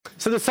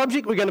So the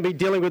subject we're going to be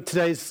dealing with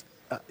today is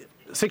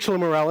sexual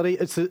immorality.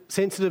 It's a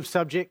sensitive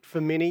subject for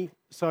many,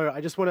 so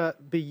I just want to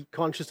be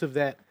conscious of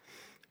that.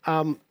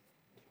 I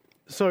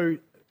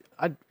don't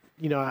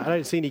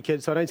see any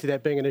kids, so I don't see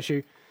that being an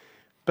issue.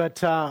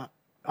 But I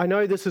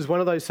know this is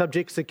one of those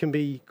subjects that can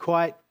be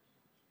quite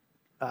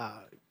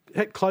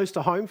hit close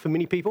to home for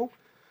many people.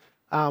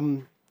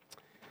 My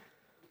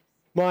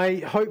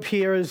hope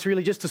here is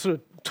really just to sort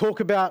of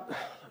talk about,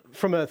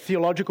 from a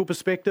theological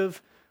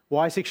perspective,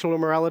 why sexual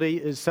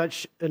immorality is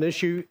such an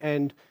issue,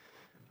 and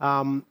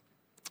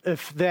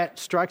if that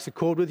strikes a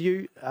chord with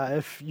you,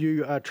 if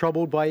you are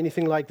troubled by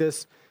anything like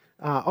this,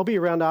 I'll be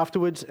around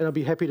afterwards and I'll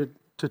be happy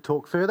to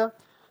talk further.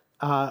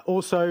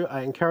 Also,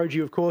 I encourage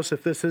you, of course,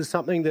 if this is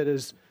something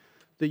that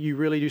you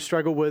really do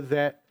struggle with,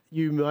 that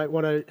you might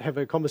want to have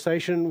a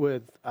conversation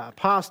with a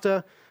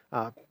pastor,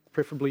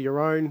 preferably your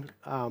own.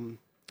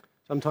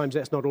 Sometimes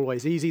that's not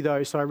always easy,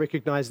 though, so I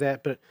recognize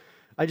that, but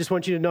I just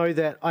want you to know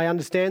that I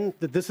understand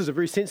that this is a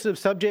very sensitive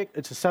subject.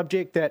 It's a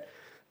subject that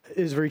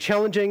is very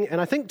challenging,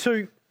 and I think,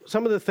 too,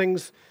 some of the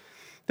things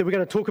that we're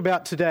going to talk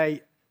about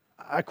today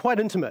are quite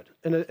intimate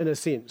in a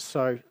sense.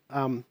 So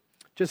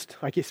just,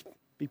 I guess,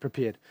 be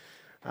prepared.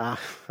 I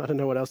don't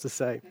know what else to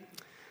say.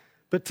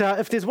 But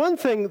if there's one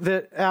thing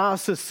that our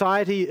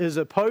society is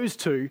opposed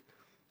to,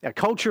 our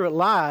culture at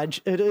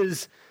large, it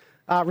is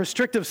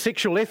restrictive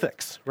sexual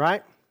ethics,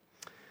 right?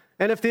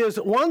 And if there's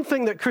one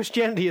thing that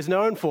Christianity is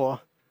known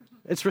for,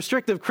 it's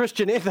restrictive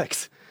Christian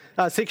ethics,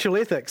 sexual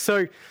ethics.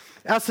 So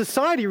our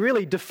society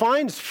really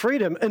defines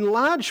freedom in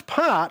large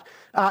part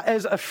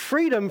as a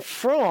freedom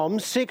from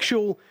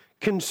sexual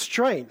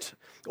constraint,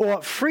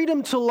 or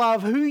freedom to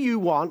love who you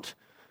want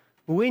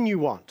when you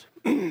want.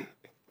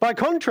 By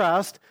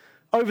contrast,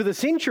 over the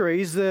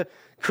centuries, the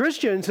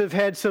Christians have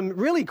had some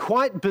really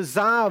quite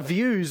bizarre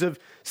views of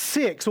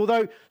sex,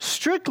 although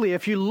strictly,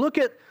 if you look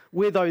at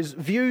where those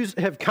views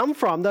have come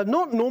from, they've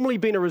not normally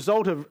been a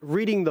result of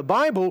reading the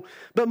Bible,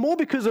 but more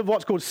because of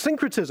what's called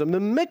syncretism, the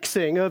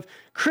mixing of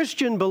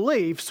Christian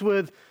beliefs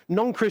with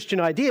non-Christian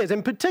ideas,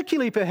 and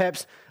particularly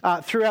perhaps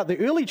throughout the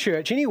early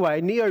church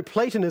anyway,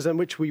 Neoplatonism,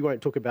 which we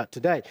won't talk about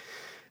today.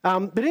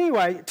 But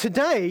anyway,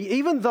 today,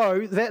 even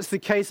though that's the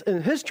case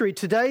in history,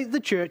 today the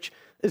church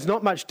is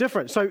not much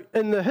different. So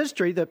in the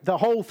history, the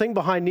whole thing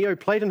behind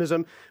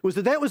Neoplatonism was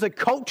that was a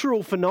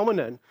cultural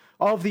phenomenon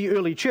of the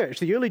early church.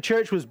 The early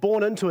church was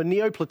born into a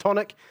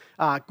Neoplatonic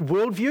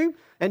worldview,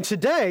 and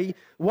today,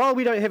 while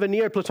we don't have a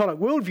Neoplatonic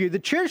worldview, the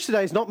church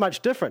today is not much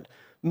different.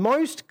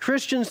 Most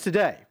Christians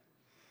today,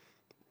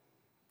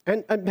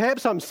 and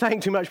perhaps I'm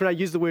saying too much when I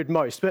use the word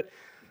most, but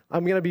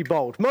I'm going to be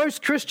bold.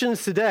 Most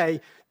Christians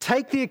today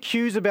take their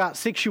cues about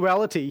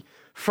sexuality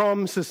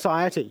from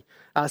society.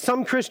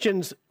 Some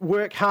Christians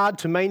work hard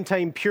to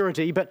maintain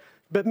purity, but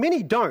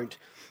many don't.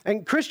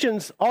 And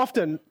Christians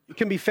often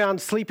can be found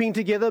sleeping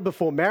together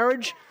before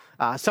marriage.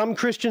 Some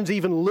Christians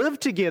even live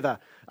together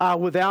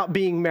without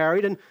being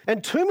married.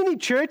 And too many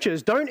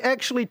churches don't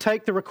actually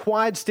take the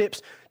required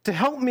steps to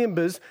help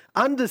members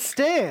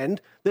understand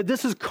that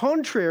this is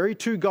contrary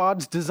to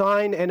God's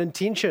design and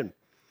intention.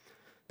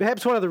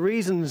 Perhaps one of the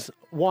reasons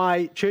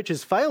why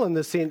churches fail in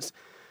this sense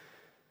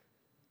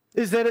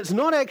is that it's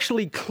not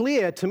actually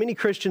clear to many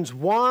Christians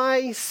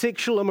why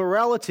sexual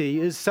immorality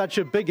is such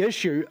a big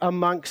issue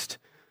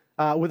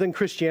within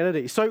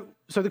Christianity. So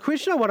the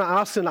question I want to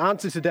ask and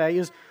answer today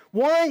is,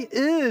 why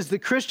is the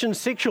Christian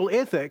sexual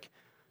ethic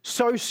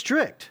so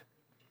strict?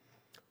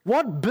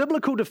 What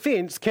biblical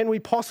defense can we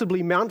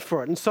possibly mount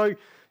for it? And so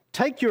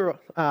take your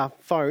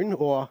phone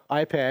or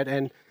iPad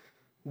and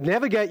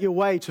navigate your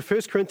way to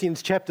 1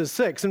 Corinthians chapter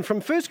 6. And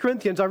from 1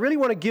 Corinthians, I really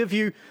want to give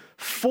you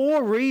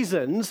 4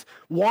 reasons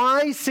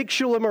why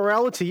sexual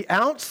immorality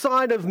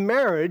outside of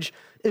marriage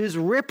is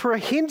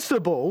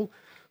reprehensible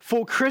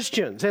for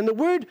Christians. And the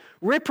word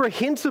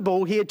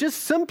reprehensible here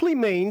just simply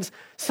means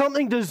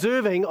something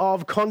deserving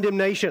of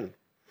condemnation.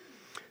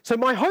 So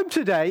my hope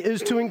today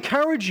is to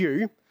encourage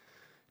you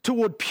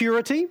toward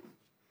purity,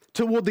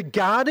 toward the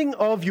guarding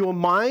of your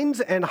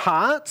minds and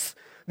hearts,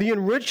 the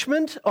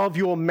enrichment of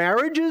your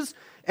marriages,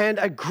 and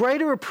a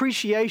greater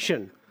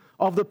appreciation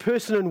of the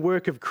person and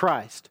work of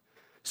Christ.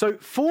 So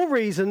 4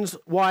 reasons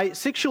why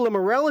sexual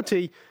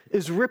immorality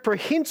is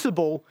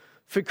reprehensible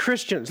for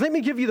Christians. Let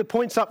me give you the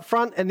points up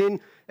front, and then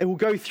we'll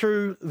go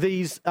through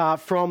these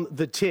from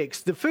the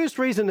text. The first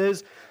reason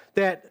is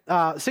that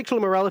sexual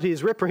immorality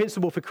is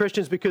reprehensible for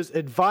Christians because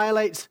it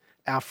violates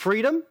our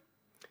freedom.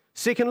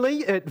 Secondly,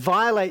 it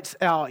violates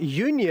our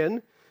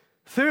union.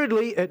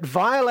 Thirdly, it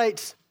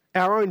violates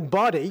our own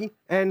body.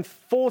 And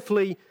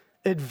fourthly,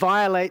 it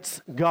violates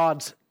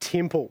God's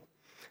temple.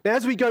 Now,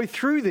 as we go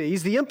through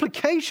these, the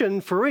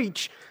implication for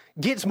each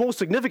gets more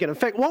significant. In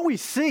fact, what we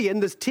see in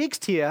this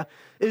text here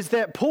is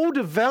that Paul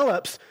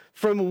develops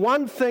from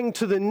one thing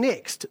to the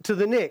next,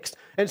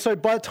 And so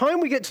by the time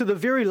we get to the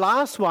very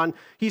last one,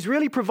 he's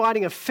really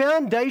providing a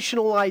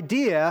foundational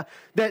idea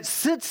that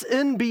sits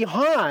in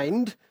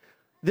behind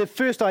the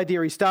first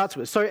idea he starts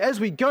with. So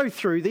as we go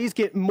through, these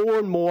get more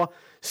and more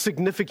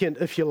significant,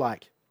 if you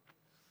like.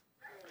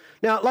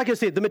 Now, like I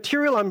said, the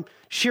material I'm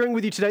sharing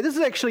with you today, this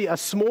is actually a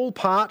small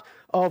part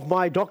of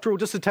my doctoral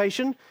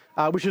dissertation,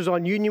 which is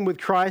on union with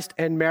Christ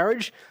and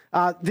marriage.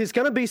 There's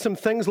going to be some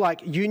things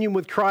like union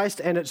with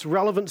Christ and its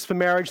relevance for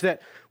marriage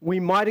that we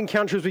might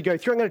encounter as we go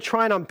through. I'm going to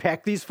try and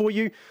unpack these for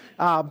you,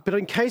 but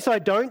in case I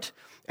don't,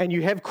 and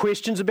you have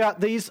questions about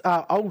these,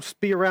 I'll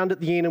be around at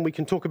the end and we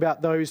can talk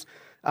about those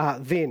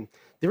then.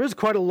 There is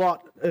quite a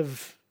lot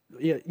of,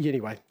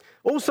 anyway.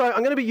 Also, I'm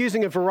going to be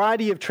using a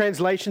variety of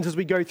translations as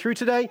we go through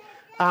today.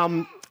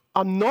 I'm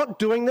not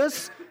doing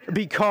this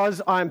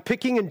because I'm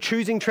picking and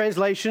choosing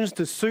translations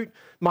to suit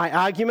my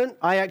argument.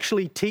 I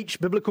actually teach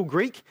biblical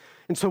Greek.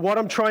 And so what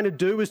I'm trying to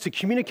do is to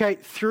communicate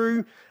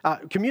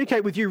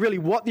with you really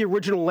what the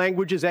original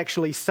language is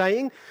actually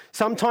saying.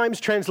 Sometimes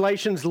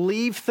translations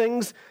leave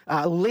things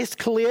less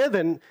clear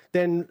than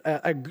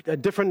a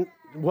different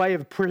way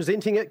of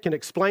presenting it can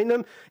explain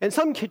them. And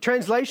some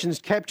translations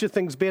capture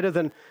things better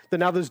than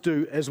others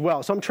do as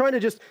well. So I'm trying to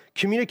just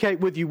communicate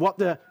with you what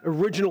the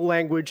original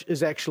language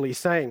is actually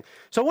saying.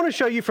 So I want to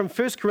show you from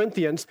 1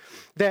 Corinthians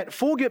that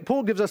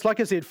Paul gives us,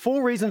 like I said,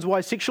 4 reasons why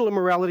sexual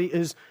immorality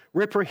is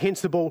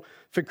reprehensible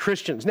for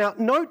Christians. Now,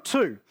 note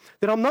too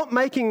that I'm not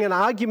making an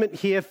argument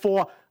here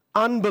for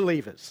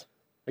unbelievers,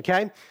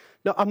 okay?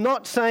 Now, I'm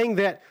not saying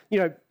that,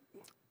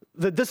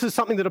 that this is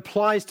something that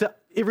applies to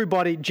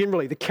everybody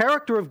generally. The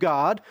character of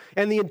God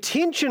and the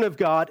intention of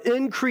God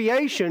in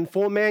creation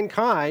for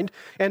mankind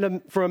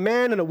and for a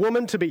man and a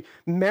woman to be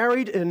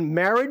married in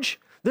marriage,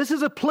 this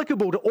is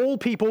applicable to all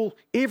people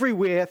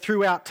everywhere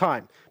throughout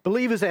time,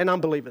 believers and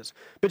unbelievers.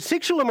 But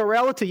sexual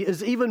immorality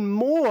is even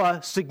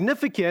more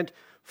significant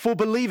for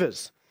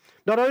believers.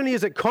 Not only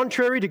is it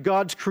contrary to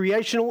God's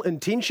creational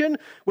intention,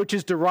 which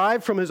is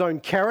derived from his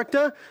own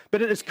character,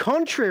 but it is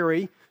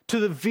contrary to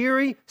the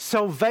very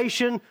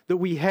salvation that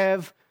we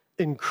have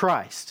in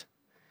Christ.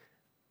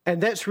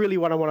 And that's really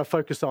what I want to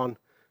focus on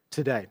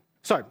today.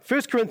 So,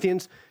 1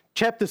 Corinthians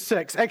chapter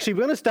 6. Actually,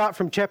 we're going to start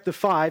from chapter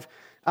 5.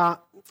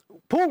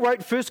 Paul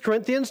wrote 1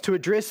 Corinthians to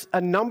address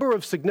a number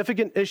of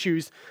significant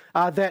issues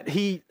that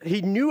he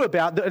knew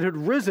about that had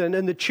risen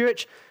in the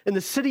church in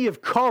the city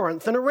of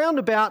Corinth in around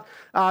about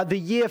the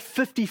year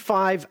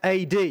 55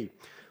 AD.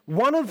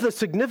 One of the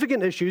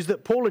significant issues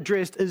that Paul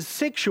addressed is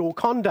sexual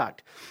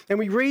conduct. And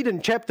we read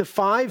in chapter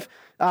 5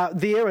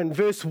 there in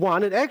verse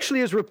 1, it actually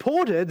is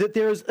reported that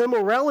there is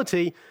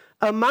immorality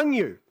among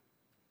you.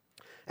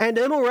 And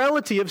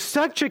immorality of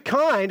such a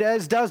kind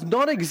as does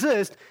not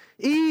exist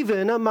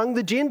even among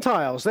the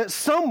Gentiles, that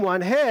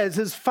someone has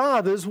his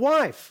father's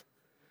wife.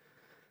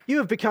 You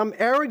have become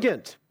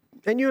arrogant,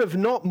 and you have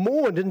not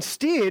mourned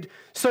instead,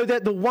 so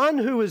that the one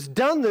who has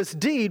done this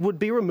deed would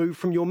be removed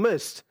from your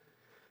midst.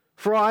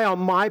 For I, on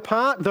my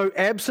part, though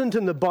absent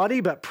in the body,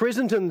 but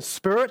present in the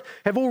spirit,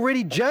 have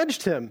already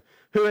judged him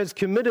who has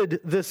committed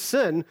this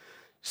sin,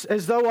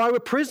 as though I were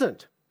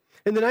present.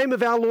 In the name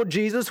of our Lord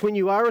Jesus, when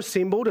you are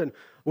assembled, and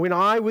when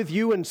I with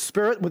you in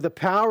spirit, with the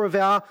power of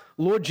our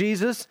Lord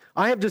Jesus,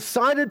 I have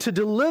decided to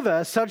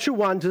deliver such a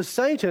one to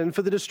Satan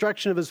for the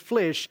destruction of his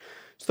flesh,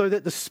 so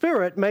that the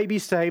spirit may be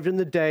saved in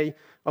the day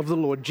of the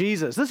Lord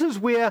Jesus. This is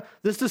where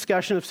this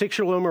discussion of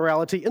sexual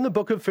immorality in the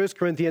book of 1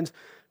 Corinthians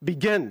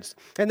begins.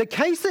 And the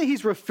case that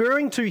he's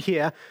referring to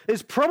here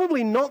is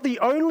probably not the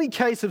only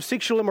case of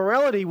sexual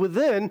immorality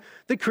within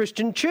the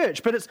Christian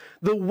church, but it's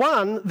the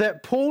one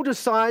that Paul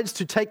decides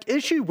to take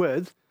issue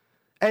with,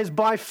 as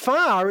by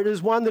far it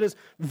is one that is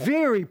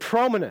very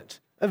prominent,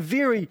 a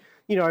very,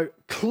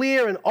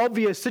 clear and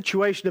obvious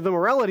situation of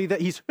immorality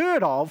that he's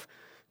heard of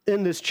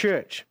in this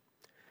church.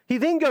 He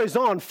then goes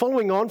on,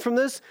 following on from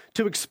this,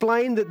 to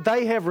explain that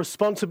they have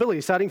responsibility,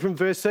 starting from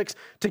verse 6,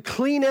 to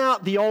clean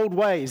out the old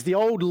ways, the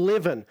old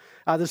leaven,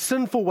 the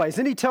sinful ways.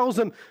 Then he tells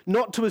them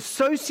not to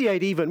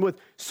associate even with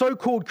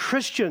so-called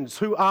Christians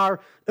who are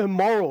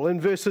immoral in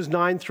verses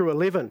 9 through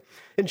 11.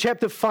 In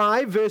chapter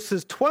 5,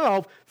 verses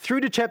 12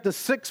 through to chapter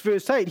 6,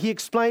 verse 8, he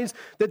explains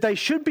that they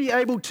should be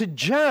able to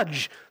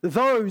judge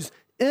those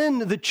in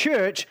the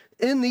church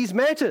in these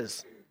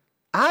matters,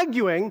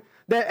 arguing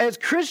that as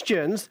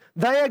Christians,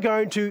 they are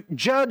going to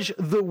judge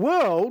the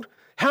world,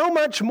 how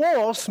much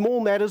more small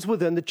matters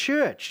within the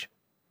church.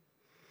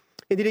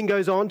 And then he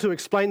goes on to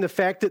explain the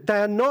fact that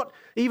they are not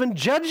even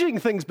judging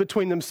things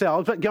between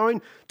themselves, but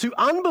going to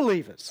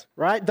unbelievers,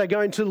 right? They're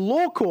going to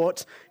law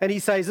courts, and he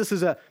says this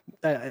is an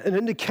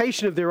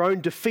indication of their own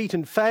defeat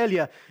and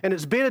failure, and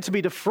it's better to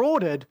be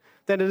defrauded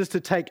than it is to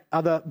take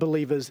other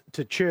believers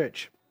to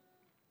church.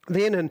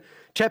 Then in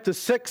chapter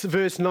 6,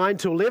 verse 9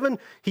 to 11,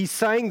 he's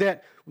saying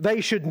that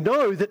they should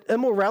know that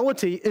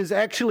immorality is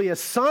actually a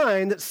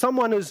sign that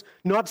someone is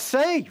not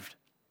saved,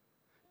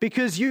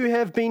 because you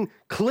have been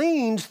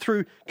cleansed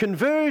through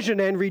conversion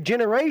and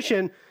regeneration.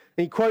 And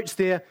he quotes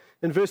there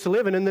in verse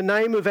 11, in the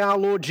name of our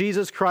Lord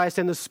Jesus Christ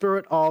and the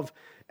Spirit of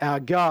our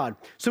God.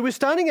 So we're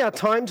starting our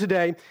time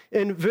today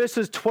in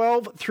verses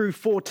 12 through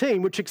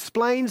 14, which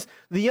explains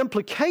the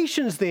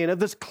implications then of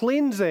this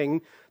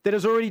cleansing that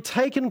has already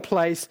taken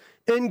place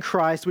in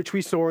Christ, which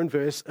we saw in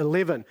verse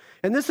 11.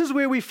 And this is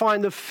where we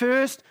find the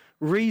first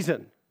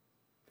reason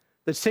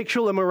that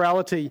sexual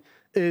immorality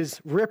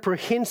is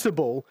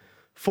reprehensible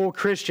for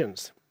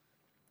Christians.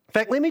 In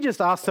fact, let me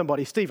just ask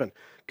somebody, Stephen,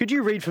 could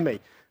you read for me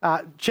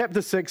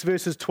chapter 6,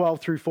 verses 12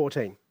 through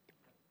 14?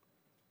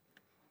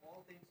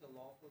 All things are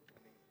lawful for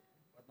me,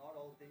 but not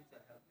all things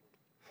are helpful.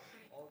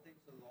 All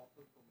things are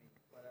lawful for me,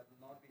 but I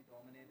will not be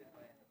dominated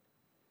by any.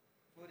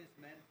 Food is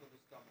meant for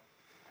the stomach,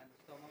 and the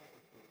stomach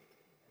for food,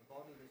 and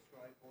God will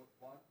destroy both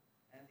one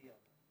and the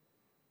other.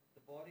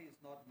 The body is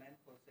not meant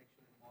for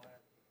sexual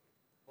immorality,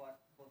 but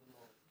for the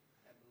Lord,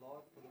 and the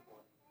Lord for the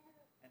body.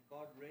 And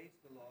God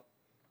raised the Lord,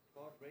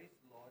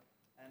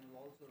 and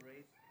will also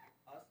raise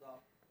us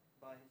up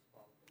by his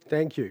power.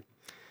 Thank you.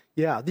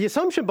 Yeah, the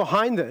assumption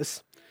behind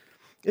this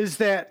is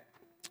that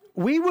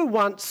we were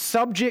once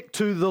subject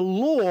to the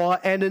law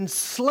and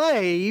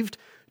enslaved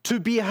to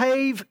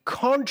behave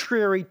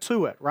contrary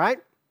to it, right?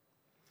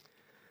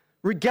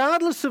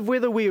 Regardless of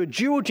whether we were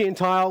Jew or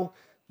Gentile,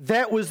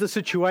 that was the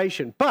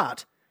situation.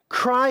 But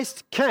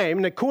Christ came,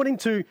 and according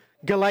to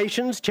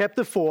Galatians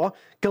chapter 4,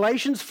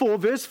 Galatians 4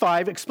 verse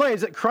 5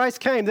 explains that Christ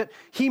came that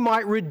he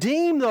might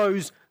redeem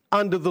those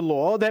under the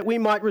law, that we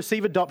might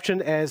receive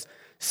adoption as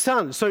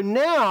sons. So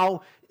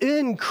now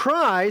in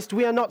Christ,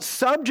 we are not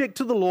subject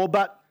to the law,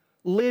 but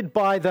led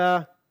by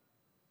the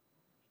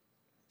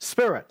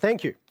Spirit.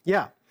 Thank you.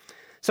 Yeah.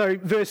 So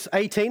verse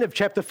 18 of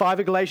chapter 5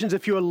 of Galatians,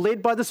 if you are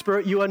led by the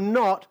Spirit, you are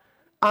not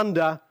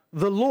under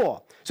the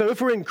law. So if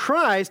we're in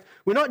Christ,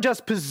 we're not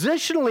just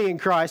positionally in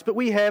Christ, but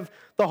we have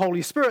the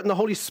Holy Spirit. And the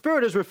Holy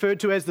Spirit is referred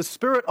to as the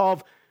Spirit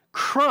of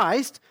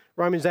Christ,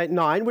 Romans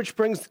 8:9, which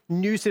brings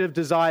new set of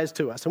desires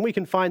to us. And we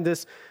can find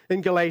this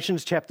in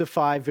Galatians chapter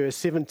 5, verse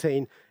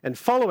 17 and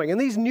following. And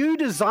these new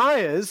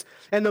desires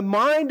and the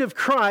mind of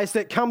Christ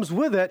that comes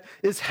with it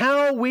is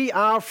how we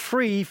are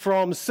free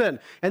from sin.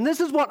 And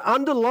this is what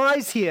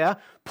underlies here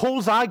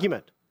Paul's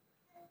argument,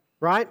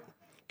 right?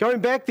 Going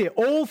back there,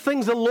 all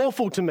things are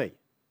lawful to me.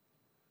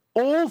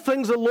 All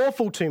things are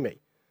lawful to me,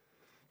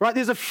 right?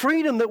 There's a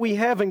freedom that we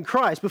have in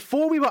Christ.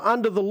 Before we were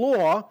under the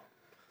law,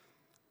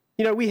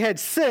 we had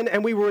sin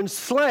and we were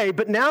enslaved,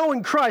 but now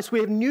in Christ we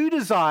have new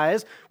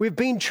desires. We've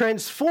been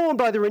transformed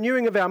by the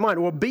renewing of our mind,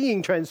 or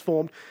being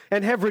transformed,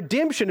 and have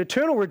redemption,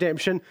 eternal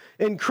redemption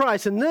in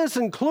Christ. And this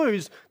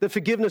includes the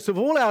forgiveness of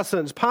all our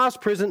sins,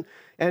 past, present,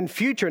 and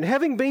future. And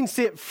having been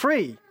set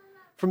free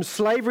from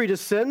slavery to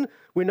sin,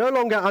 we're no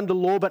longer under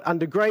law, but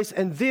under grace.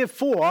 And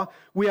therefore,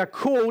 we are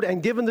called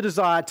and given the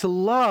desire to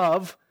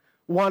love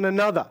one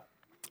another,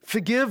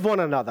 forgive one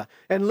another,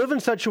 and live in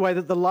such a way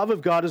that the love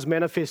of God is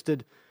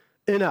manifested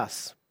in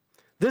us.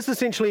 This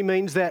essentially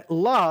means that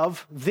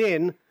love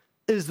then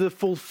is the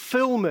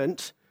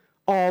fulfillment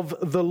of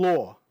the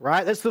law,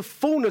 right? That's the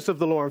fullness of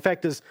the law. In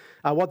fact, is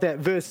what that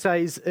verse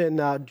says in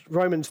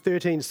Romans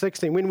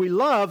 13:16. When we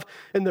love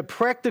in the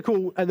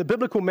practical and the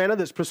biblical manner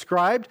that's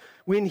prescribed,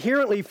 we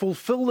inherently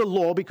fulfill the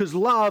law because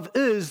love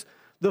is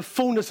the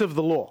fullness of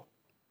the law.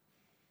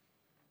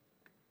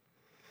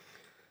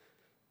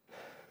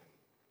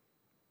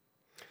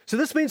 So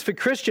this means for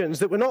Christians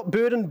that we're not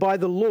burdened by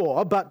the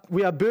law, but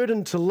we are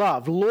burdened to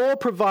love. Law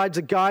provides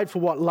a guide for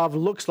what love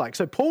looks like.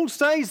 So Paul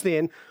says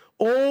then,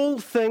 all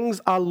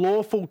things are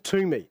lawful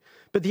to me.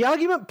 But the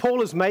argument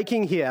Paul is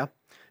making here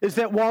is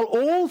that while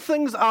all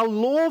things are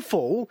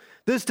lawful,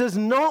 this does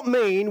not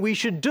mean we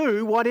should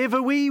do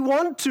whatever we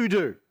want to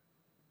do,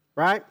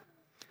 right?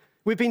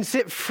 We've been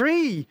set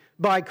free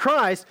by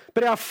Christ,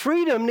 but our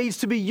freedom needs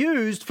to be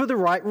used for the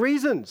right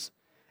reasons.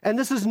 And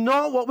this is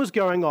not what was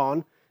going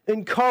on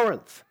in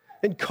Corinth.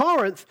 In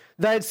Corinth,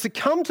 they had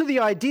succumbed to the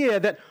idea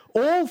that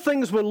all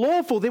things were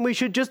lawful, then we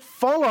should just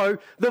follow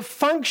the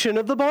function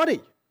of the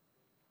body.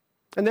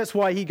 And that's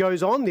why he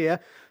goes on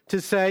there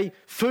to say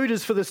food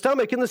is for the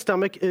stomach and the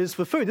stomach is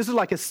for food. This is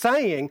like a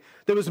saying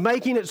that was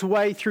making its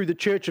way through the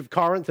church of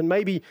Corinth and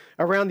maybe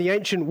around the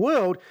ancient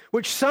world,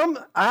 which some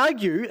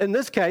argue in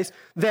this case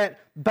that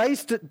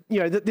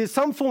that there's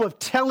some form of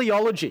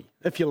teleology,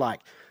 if you like.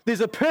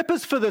 There's a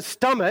purpose for the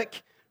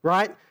stomach,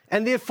 right?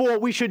 And therefore,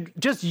 we should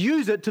just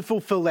use it to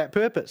fulfill that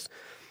purpose.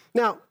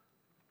 Now,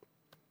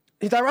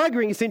 they're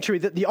arguing essentially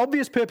that the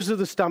obvious purpose of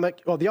the stomach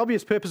or the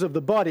obvious purpose of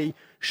the body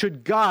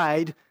should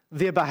guide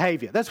their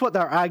behavior. That's what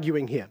they're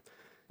arguing here.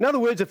 In other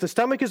words, if the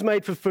stomach is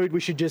made for food, we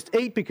should just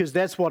eat because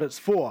that's what it's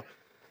for.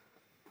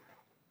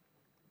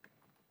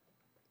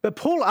 But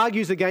Paul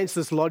argues against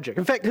this logic.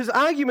 In fact, his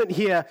argument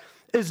here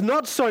is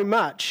not so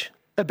much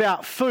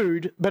about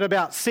food, but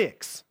about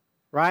sex,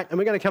 right? And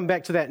we're going to come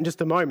back to that in just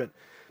a moment.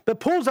 But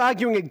Paul's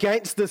arguing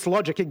against this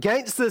logic,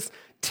 against this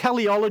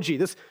teleology,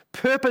 this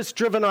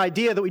purpose-driven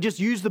idea that we just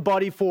use the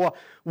body for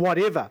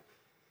whatever.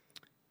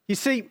 You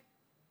see,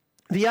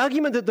 the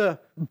argument that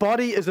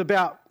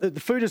the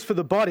food is for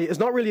the body is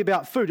not really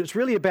about food, it's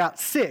really about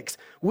sex.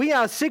 We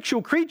are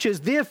sexual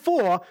creatures,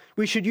 therefore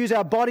we should use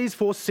our bodies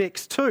for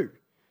sex too.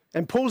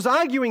 And Paul's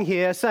arguing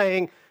here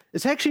saying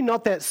it's actually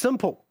not that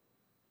simple.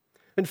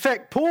 In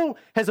fact, Paul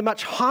has a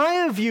much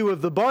higher view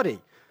of the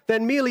body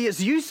than merely its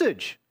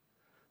usage.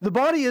 The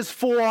body is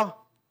for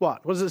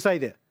what? What does it say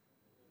there?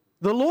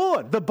 The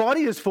Lord. The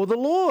body is for the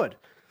Lord.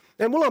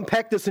 And we'll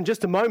unpack this in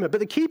just a moment, but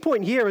the key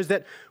point here is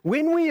that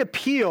when we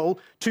appeal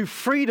to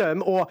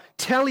freedom or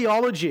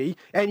teleology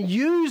and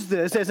use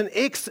this as an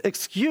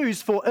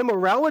excuse for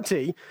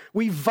immorality,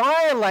 we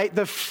violate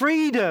the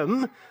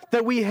freedom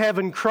that we have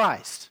in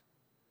Christ.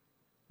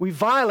 We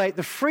violate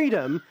the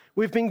freedom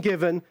we've been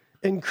given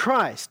in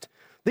Christ.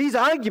 These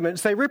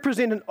arguments, they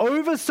represent an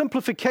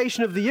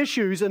oversimplification of the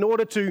issues in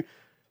order to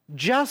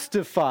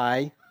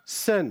justify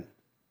sin.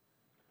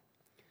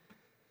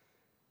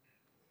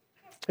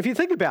 If you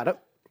think about it,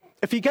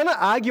 if you're going to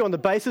argue on the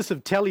basis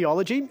of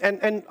teleology,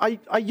 and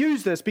I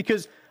use this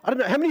because, I don't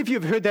know, how many of you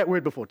have heard that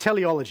word before,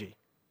 teleology?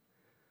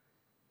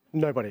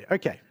 Nobody,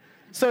 okay.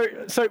 So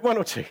one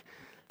or two.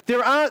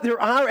 There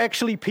are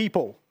actually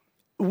people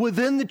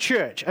within the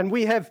church, and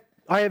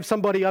I have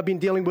somebody I've been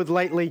dealing with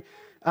lately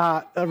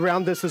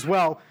around this as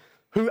well,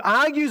 who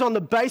argues on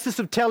the basis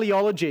of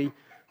teleology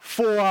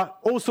for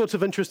all sorts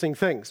of interesting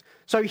things.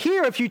 So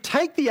here, if you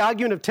take the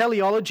argument of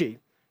teleology,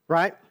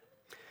 right,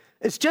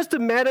 it's just a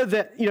matter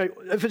that,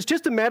 if it's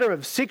just a matter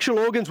of sexual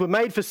organs were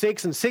made for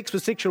sex and sex for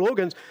sexual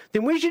organs,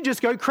 then we should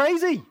just go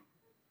crazy,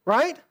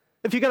 right?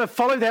 If you're going to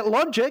follow that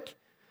logic.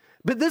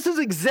 But this is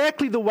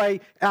exactly the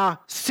way our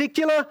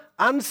secular,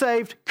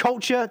 unsaved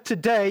culture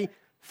today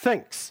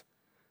thinks.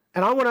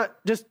 And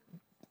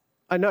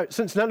I know,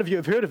 since none of you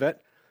have heard of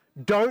it,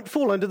 don't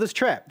fall into this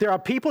trap. There are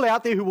people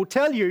out there who will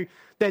tell you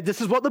that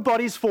this is what the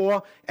body's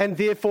for, and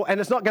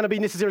it's not going to be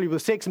necessarily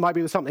with sex, it might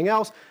be with something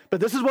else, but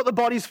this is what the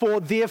body's for,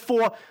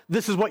 therefore,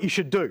 this is what you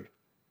should do.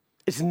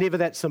 It's never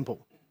that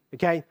simple,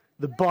 okay?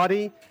 The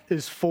body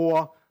is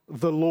for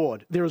the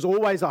Lord. There is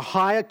always a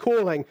higher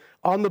calling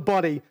on the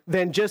body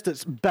than just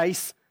its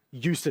base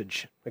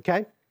usage,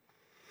 okay?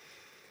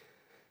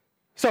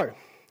 So,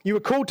 you were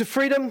called to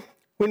freedom.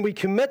 When we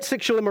commit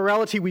sexual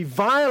immorality, we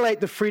violate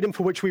the freedom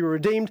for which we were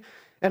redeemed.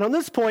 And on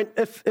this point,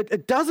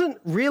 it doesn't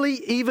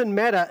really even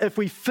matter if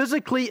we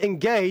physically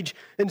engage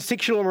in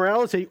sexual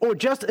immorality or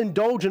just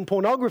indulge in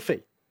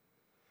pornography.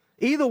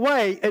 Either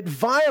way, it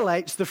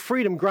violates the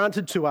freedom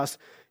granted to us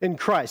in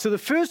Christ. So the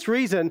first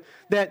reason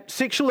that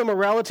sexual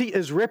immorality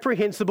is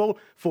reprehensible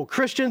for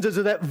Christians is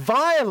that it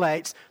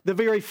violates the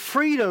very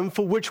freedom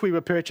for which we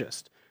were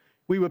purchased.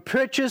 We were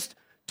purchased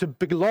to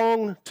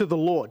belong to the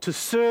Lord, to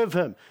serve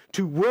Him,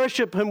 to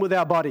worship Him with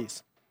our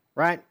bodies,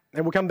 right?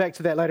 And we'll come back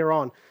to that later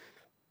on.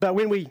 But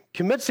when we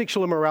commit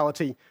sexual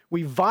immorality,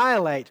 we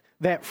violate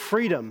that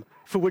freedom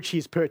for which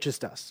He's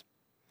purchased us.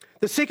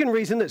 The second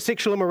reason that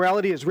sexual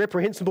immorality is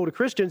reprehensible to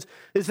Christians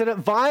is that it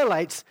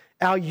violates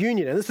our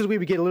union. And this is where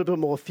we get a little bit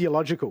more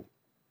theological.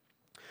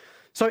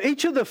 So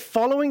each of the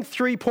following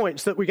 3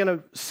 points that we're going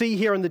to see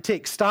here in the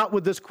text start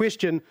with this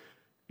question.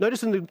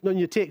 Notice in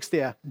your text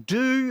there,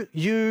 do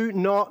you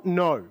not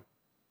know?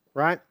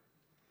 Right?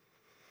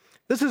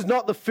 This is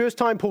not the first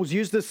time Paul's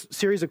used this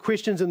series of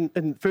questions in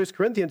 1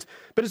 Corinthians,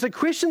 but it's a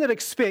question that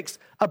expects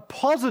a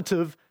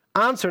positive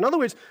answer. In other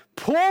words,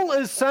 Paul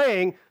is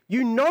saying,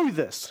 you know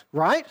this,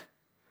 right?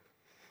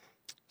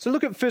 So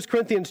look at 1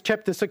 Corinthians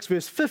chapter 6,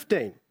 verse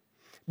 15.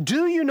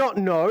 Do you not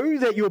know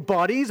that your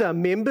bodies are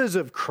members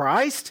of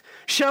Christ?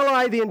 Shall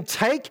I then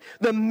take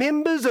the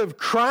members of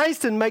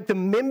Christ and make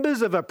them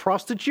members of a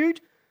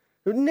prostitute?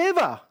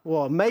 Never.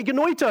 Well,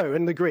 meganoito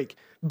in the Greek.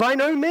 By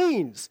no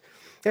means.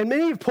 In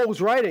many of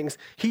Paul's writings,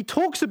 he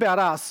talks about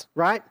us,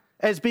 right,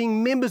 as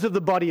being members of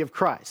the body of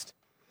Christ.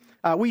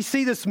 We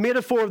see this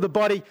metaphor of the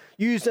body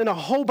used in a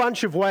whole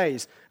bunch of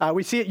ways.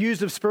 We see it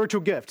used of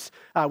spiritual gifts.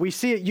 We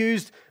see it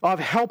used of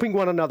helping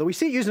one another. We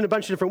see it used in a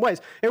bunch of different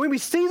ways. And when we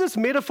see this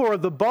metaphor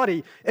of the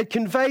body, it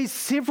conveys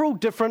several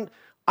different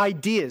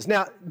ideas.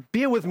 Now,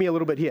 bear with me a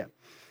little bit here.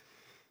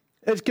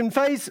 It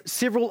conveys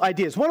several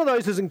ideas. One of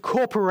those is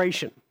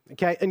incorporation,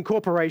 okay,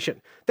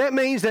 incorporation. That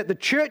means that the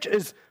church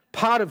is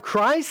part of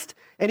Christ,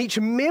 and each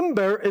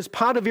member is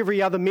part of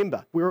every other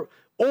member. We're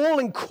all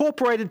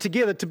incorporated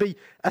together to be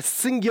a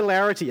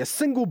singularity, a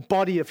single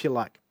body, if you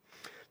like.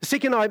 The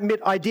second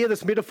idea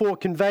this metaphor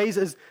conveys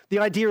is the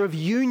idea of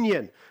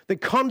union, the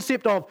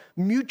concept of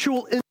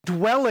mutual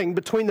indwelling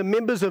between the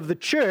members of the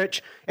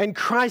church and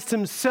Christ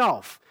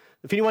Himself.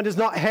 If anyone does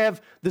not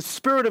have the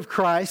Spirit of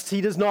Christ,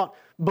 he does not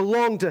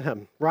belong to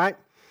Him, right?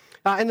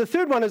 And the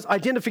third one is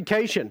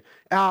identification,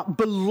 our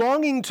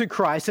belonging to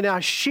Christ and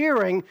our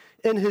sharing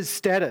in His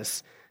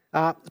status.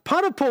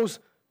 Part of Paul's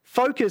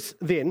focus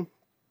then,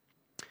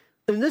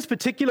 in this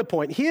particular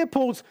point, here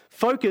Paul's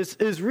focus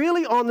is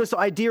really on this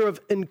idea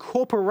of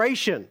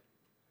incorporation,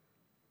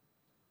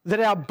 that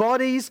our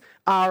bodies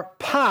are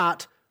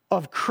part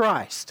of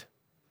Christ.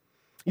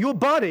 Your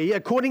body,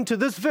 according to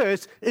this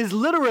verse, is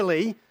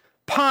literally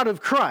part of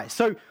Christ.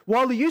 So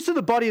while the use of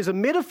the body is a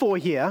metaphor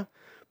here,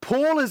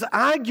 Paul is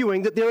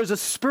arguing that there is a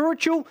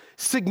spiritual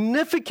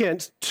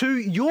significance to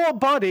your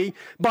body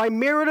by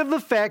merit of the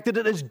fact that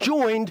it is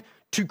joined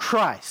to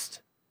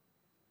Christ.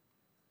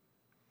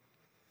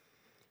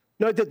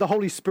 Note that the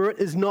Holy Spirit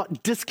is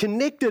not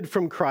disconnected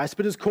from Christ,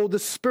 but is called the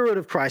Spirit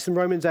of Christ in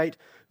Romans 8,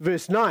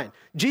 verse 9.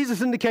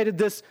 Jesus indicated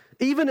this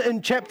even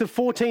in chapter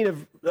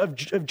 14 of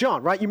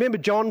John, right? You remember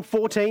John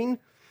 14?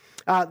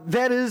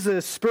 That is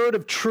the Spirit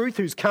of truth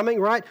who's coming,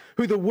 right?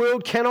 Who the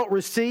world cannot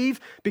receive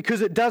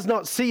because it does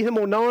not see him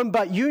or know him,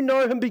 but you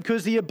know him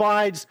because he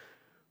abides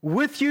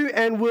with you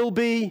and will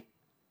be,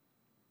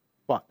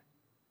 what?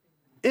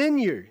 In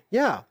you,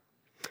 yeah.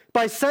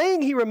 By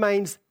saying he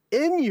remains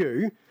in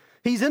you,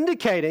 he's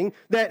indicating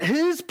that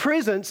his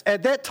presence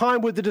at that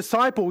time with the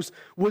disciples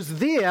was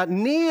there,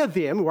 near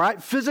them,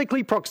 right?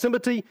 Physically,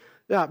 proximity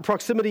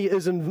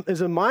is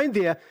in mind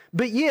there,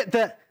 but yet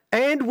the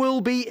and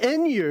will be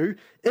in you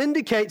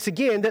indicates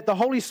again that the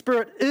Holy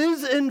Spirit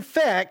is in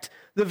fact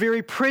the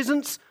very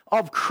presence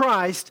of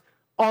Christ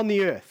on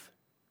the earth.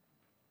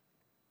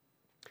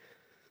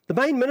 The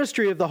main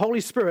ministry of the Holy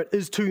Spirit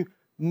is to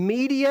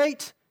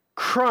mediate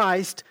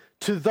Christ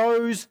to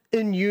those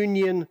in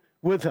union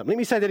with him. Let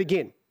me say that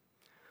again.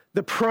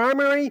 The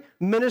primary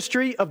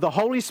ministry of the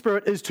Holy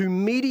Spirit is to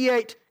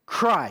mediate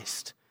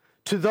Christ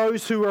to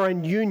those who are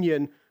in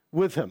union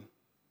with him.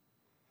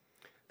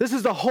 This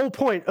is the whole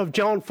point of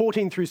John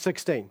 14 through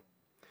 16.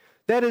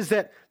 That is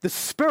that the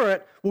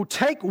Spirit will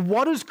take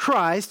what is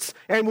Christ's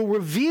and will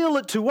reveal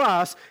it to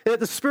us, and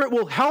that the Spirit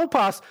will help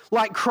us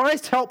like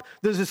Christ helped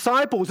the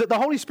disciples, that the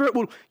Holy Spirit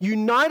will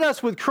unite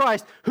us with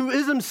Christ, who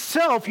is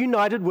himself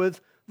united with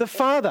the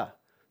Father.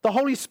 The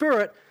Holy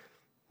Spirit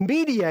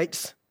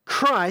mediates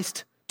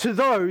Christ to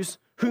those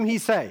whom he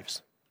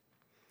saves.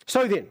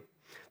 So then,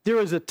 there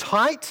is a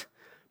tight,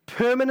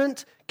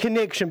 permanent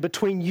connection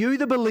between you,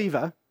 the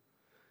believer,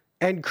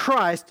 and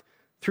Christ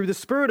through the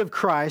Spirit of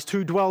Christ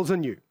who dwells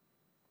in you.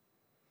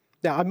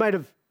 Now, I might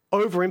have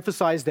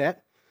overemphasized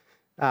that,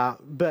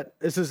 but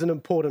this is an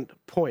important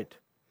point.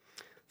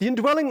 The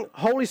indwelling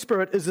Holy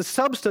Spirit is the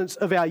substance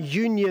of our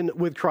union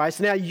with Christ.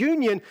 And our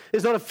union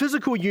is not a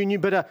physical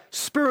union, but a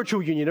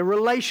spiritual union, a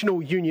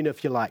relational union,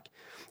 if you like.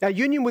 Our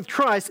union with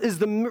Christ is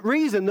the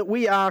reason that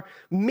we are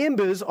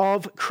members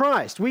of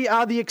Christ. We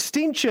are the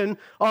extension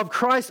of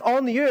Christ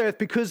on the earth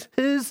because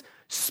his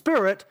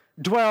Spirit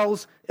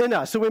dwells in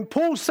us. So when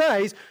Paul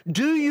says,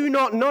 do you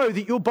not know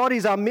that your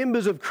bodies are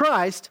members of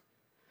Christ?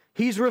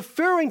 He's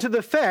referring to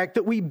the fact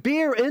that we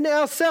bear in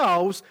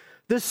ourselves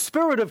the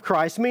Spirit of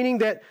Christ, meaning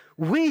that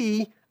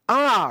we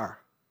are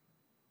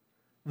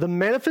the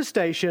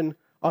manifestation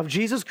of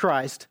Jesus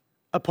Christ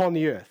upon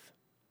the earth.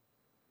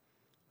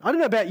 I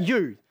don't know about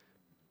you,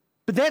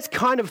 but that's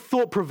kind of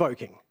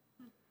thought-provoking,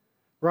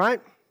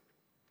 right?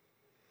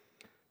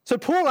 So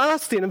Paul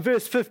asks then in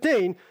verse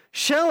 15,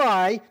 shall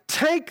I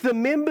take the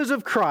members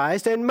of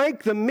Christ and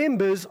make them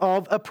members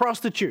of a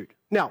prostitute?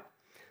 Now,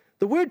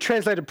 the word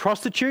translated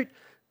prostitute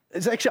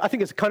is actually, I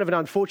think it's kind of an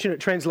unfortunate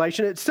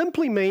translation. It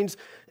simply means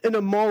an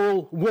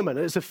immoral woman.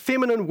 It's a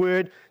feminine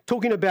word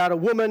talking about a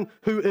woman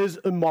who is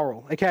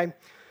immoral, okay?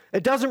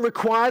 It doesn't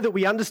require that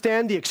we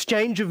understand the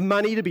exchange of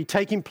money to be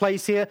taking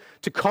place here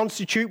to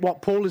constitute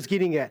what Paul is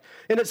getting at.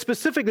 And it's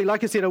specifically,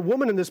 like I said, a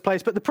woman in this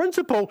place, but the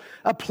principle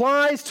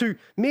applies to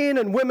men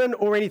and women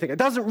or anything. It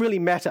doesn't really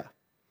matter.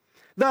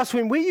 Thus,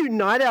 when we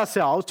unite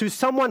ourselves to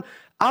someone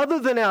other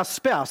than our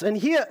spouse, and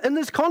here in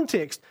this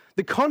context,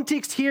 the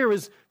context here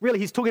is really,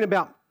 he's talking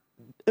about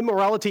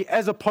immorality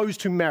as opposed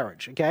to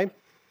marriage, okay?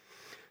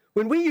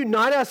 When we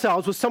unite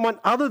ourselves with someone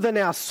other than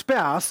our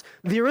spouse,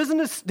 there is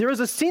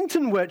a sense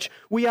in which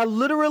we are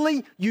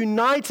literally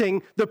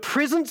uniting the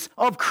presence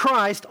of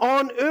Christ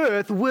on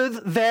earth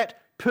with that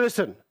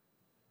person.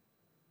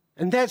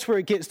 And that's where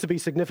it gets to be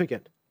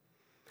significant.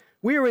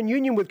 We are in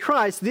union with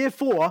Christ,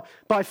 therefore,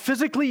 by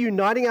physically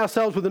uniting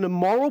ourselves with an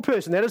immoral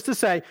person, that is to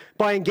say,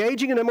 by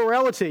engaging in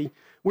immorality,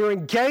 we're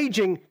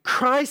engaging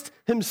Christ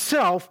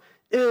himself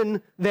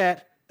in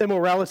that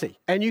immorality.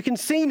 And you can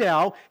see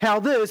now how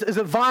this is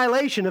a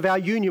violation of our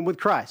union with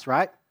Christ,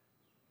 right?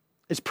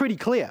 It's pretty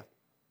clear.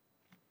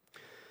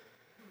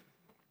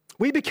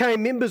 We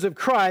became members of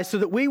Christ so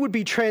that we would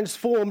be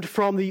transformed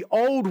from the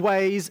old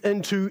ways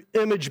into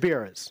image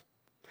bearers.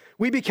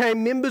 We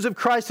became members of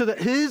Christ so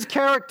that his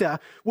character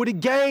would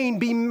again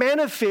be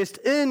manifest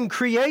in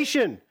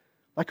creation,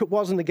 like it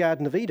was in the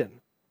Garden of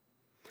Eden.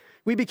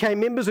 We became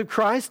members of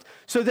Christ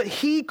so that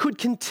he could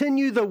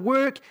continue the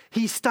work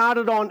he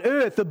started on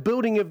earth, the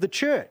building of the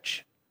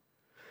church.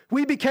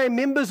 We became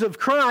members of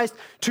Christ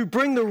to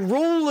bring the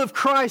rule of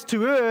Christ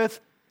to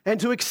earth and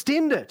to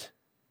extend it.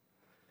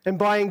 And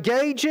by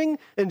engaging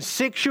in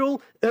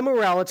sexual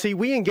immorality,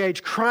 we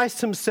engage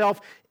Christ himself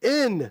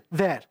in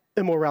that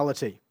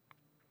immorality.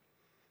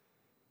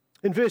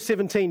 In verse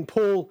 17,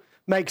 Paul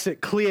makes it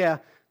clear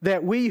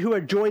that we who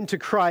are joined to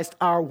Christ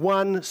are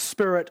one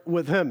spirit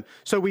with him.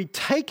 So we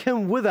take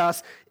him with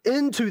us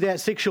into that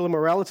sexual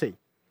immorality.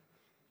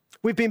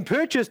 We've been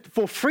purchased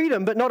for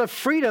freedom, but not a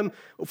freedom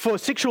for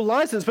sexual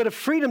license, but a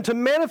freedom to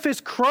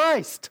manifest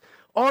Christ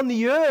on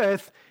the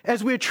earth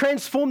as we're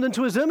transformed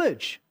into his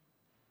image.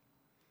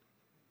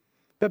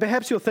 But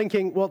perhaps you're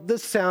thinking, well,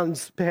 this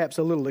sounds perhaps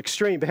a little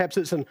extreme. Perhaps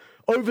it's an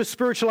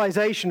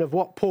over-spiritualization of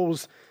what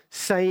Paul's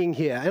saying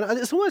here. And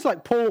it's almost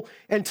like Paul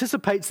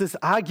anticipates this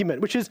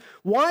argument, which is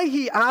why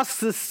he asks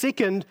the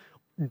second,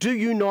 do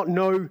you not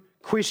know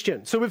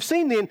question. So we've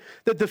seen then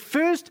that the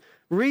first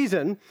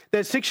reason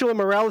that sexual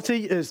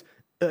immorality is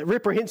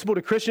reprehensible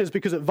to Christians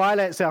because it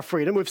violates our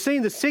freedom. We've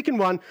seen the second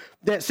one,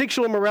 that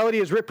sexual immorality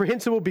is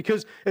reprehensible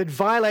because it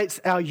violates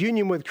our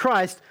union with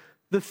Christ.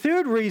 The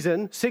third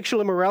reason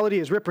sexual immorality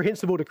is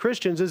reprehensible to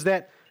Christians is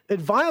that it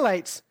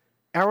violates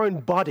our own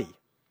body.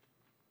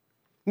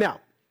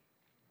 Now,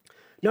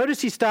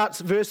 notice he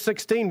starts verse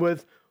 16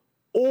 with,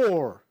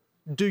 or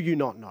do you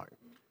not know?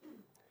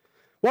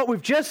 What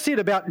we've just said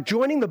about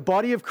joining the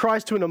body of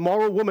Christ to an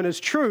immoral woman is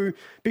true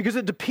because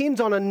it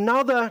depends on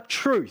another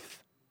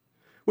truth,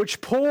 which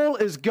Paul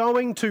is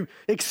going to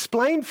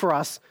explain for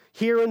us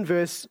here in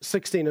verse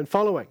 16 and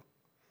following.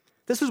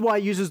 This is why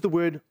he uses the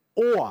word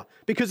or,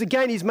 because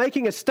again, he's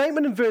making a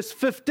statement in verse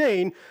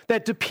 15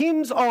 that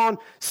depends on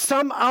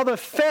some other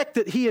fact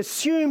that he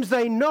assumes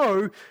they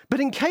know, but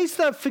in case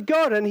they've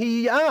forgotten,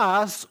 he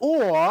asks,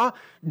 or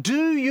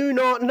do you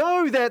not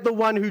know that the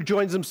one who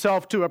joins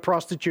himself to a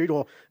prostitute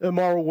or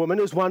immoral woman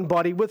is one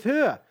body with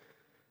her?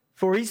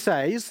 For he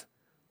says,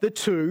 the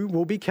two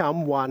will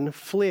become one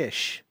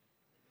flesh.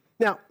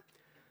 Now,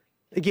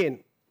 again,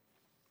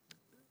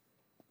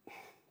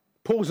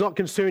 Paul's not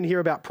concerned here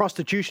about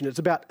prostitution. It's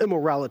about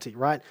immorality,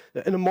 right?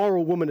 An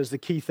immoral woman is the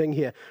key thing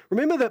here.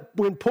 Remember that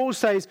when Paul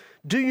says,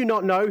 do you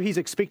not know, he's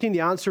expecting the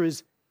answer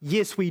is,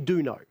 yes, we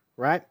do know,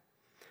 right?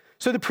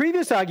 So the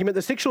previous argument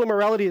that sexual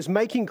immorality is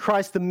making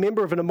Christ the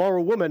member of an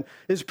immoral woman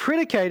is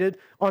predicated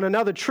on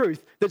another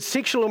truth, that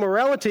sexual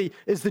immorality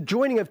is the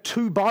joining of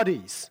two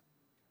bodies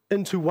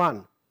into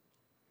one.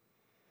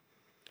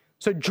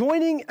 So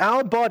joining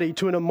our body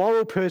to an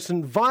immoral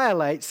person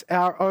violates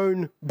our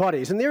own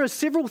bodies. And there are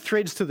several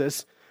threads to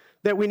this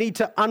that we need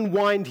to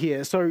unwind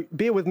here. So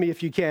bear with me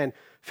if you can.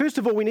 First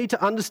of all, we need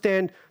to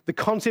understand the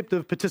concept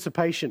of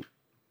participation.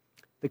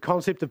 The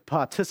concept of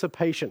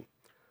participation.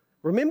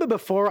 Remember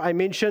before I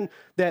mentioned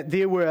that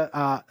there were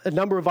a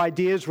number of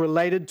ideas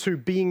related to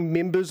being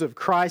members of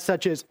Christ,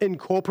 such as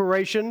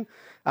incorporation,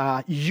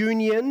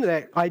 union,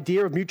 that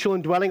idea of mutual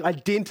indwelling,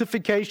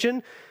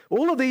 identification.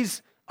 All of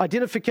these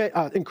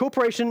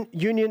incorporation,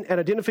 union, and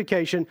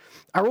identification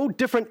are all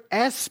different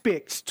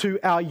aspects to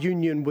our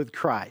union with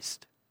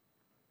Christ.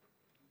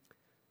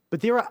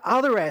 But there are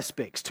other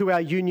aspects to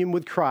our union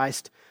with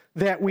Christ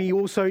that we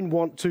also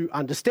want to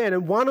understand.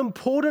 And one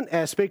important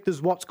aspect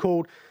is what's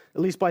called,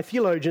 at least by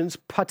theologians,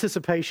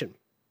 participation.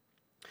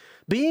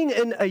 Being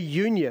in a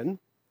union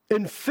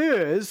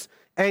infers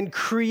and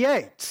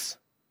creates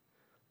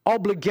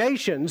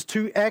obligations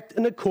to act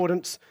in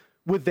accordance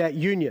with that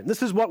union.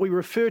 This is what we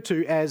refer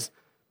to as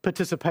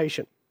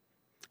participation.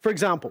 For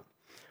example,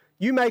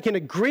 you make an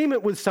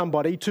agreement with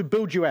somebody to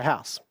build you a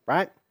house,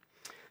 right?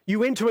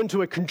 You enter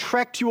into a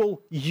contractual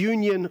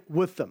union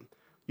with them.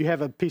 You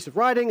have a piece of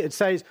writing, it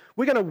says,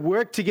 we're going to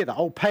work together.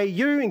 I'll pay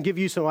you and give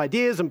you some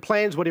ideas and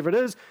plans, whatever it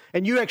is,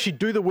 and you actually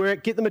do the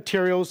work, get the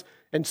materials,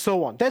 and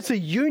so on. That's a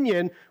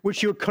union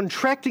which you're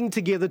contracting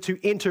together to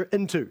enter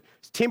into.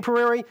 It's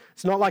temporary,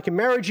 it's not like a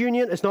marriage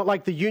union, it's not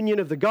like the union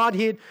of the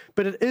Godhead,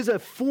 but it is a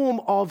form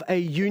of a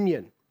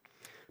union.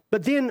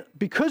 But then,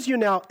 because you're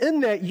now in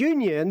that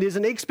union, there's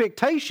an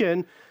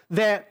expectation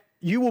that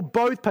you will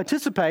both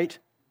participate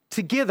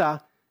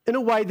together in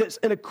a way that's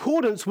in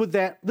accordance with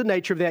the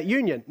nature of that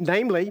union.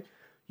 Namely,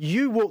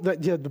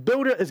 the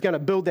builder is going to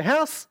build the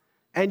house,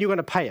 and you're going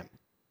to pay him,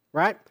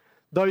 right?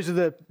 Those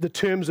are the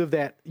terms of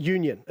that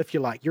union, if you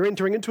like. You're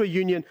entering into a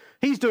union.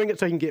 He's doing it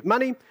so he can get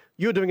money.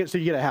 You're doing it so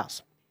you get a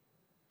house.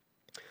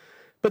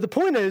 But the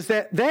point is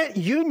that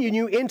union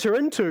you enter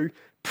into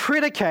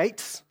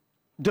predicates,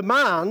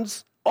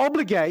 demands,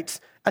 obligates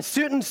a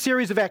certain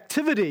series of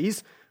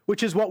activities,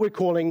 which is what we're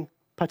calling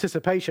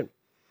participation.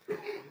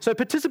 So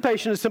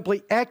participation is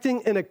simply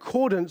acting in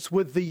accordance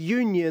with the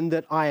union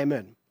that I am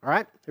in. All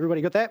right?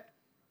 Everybody got that?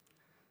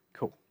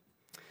 Cool.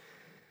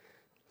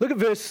 Look at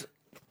this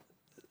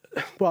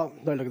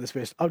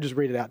verse. I'll just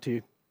read it out to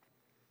you.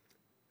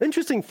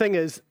 Interesting thing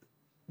is,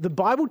 the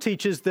Bible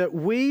teaches that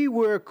we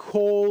were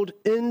called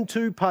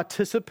into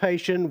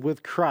participation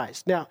with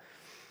Christ. Now,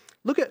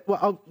 let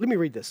me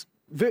read this.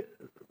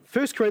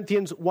 1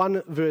 Corinthians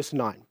 1 verse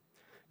 9.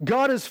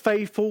 God is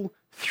faithful,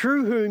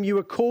 through whom you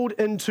are called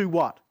into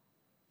what?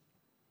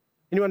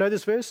 Anyone know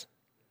this verse?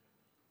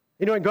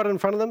 Anyone got it in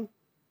front of them?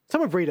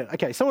 Someone read it.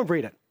 Okay, someone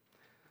read it.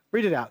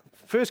 Read it out.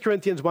 1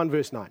 Corinthians 1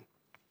 verse 9. God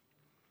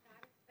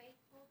is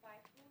faithful, by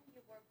whom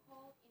you were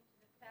called into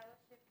the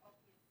fellowship of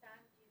his Son,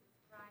 Jesus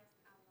Christ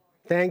our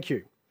Lord. Thank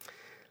you.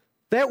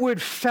 That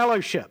word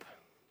fellowship,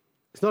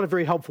 it's not a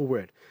very helpful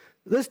word.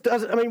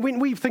 When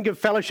we think of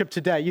fellowship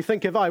today, you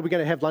think of, we're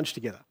going to have lunch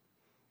together.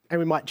 And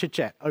we might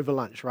chit-chat over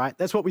lunch, right?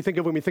 That's what we think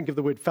of when we think of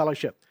the word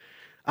fellowship.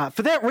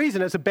 For that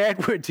reason, it's a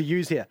bad word to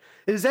use here.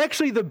 It is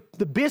actually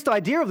the best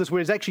idea of this word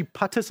is actually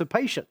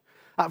participation.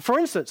 For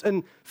instance,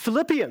 in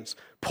Philippians,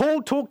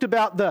 Paul talked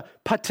about the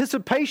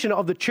participation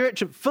of the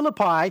church at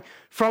Philippi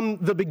from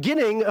the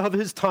beginning of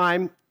his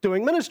time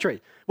doing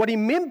ministry. What he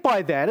meant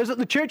by that is that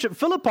the church at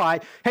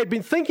Philippi had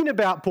been thinking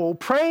about Paul,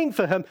 praying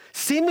for him,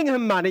 sending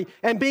him money,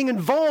 and being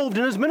involved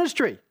in his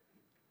ministry.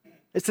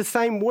 It's the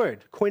same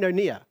word,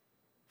 koinonia,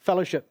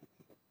 fellowship,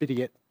 better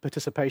yet,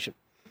 participation.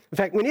 In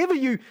fact, whenever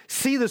you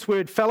see this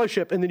word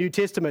fellowship in the New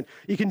Testament,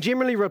 you can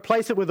generally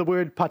replace it with the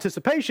word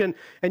participation,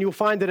 and you'll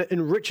find that it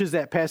enriches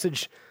that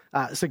passage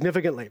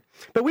significantly.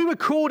 But we were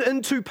called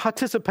into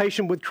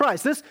participation with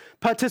Christ. This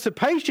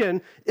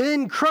participation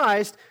in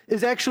Christ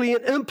is actually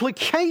an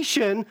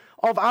implication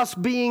of us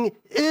being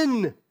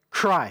in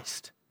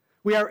Christ.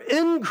 We are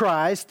in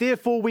Christ,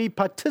 therefore we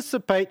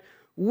participate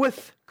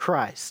with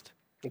Christ.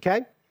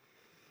 Okay?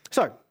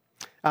 So,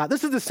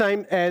 this is the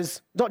same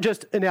as not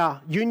just in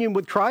our union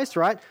with Christ,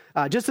 right?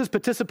 Just as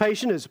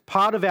participation is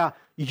part of our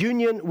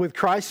union with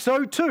Christ,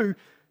 so too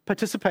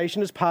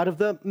participation is part of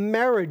the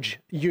marriage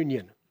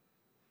union.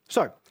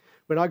 So,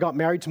 when I got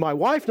married to my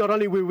wife, not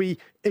only were we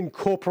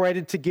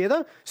incorporated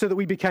together so that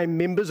we became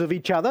members of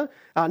each other,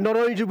 not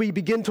only did we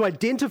begin to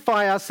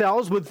identify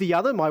ourselves with the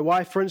other, my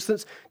wife, for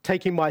instance,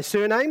 taking my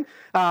surname,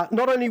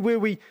 not only were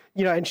we,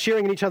 and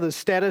sharing in each other's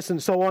status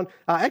and so on,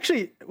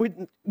 actually,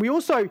 we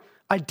also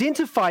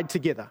identified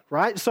together,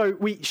 right? So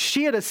we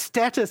shared a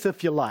status,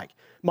 if you like.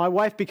 My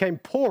wife became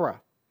poorer.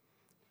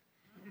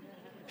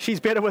 She's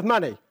better with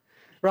money,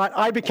 right?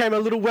 I became a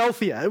little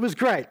wealthier. It was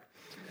great.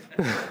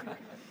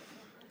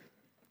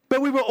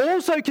 But we were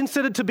also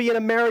considered to be in a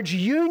marriage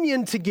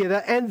union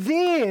together and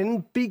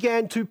then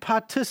began to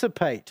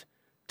participate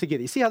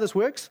together. You see how this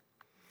works?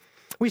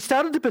 We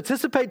started to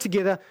participate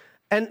together,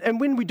 and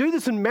when we do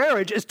this in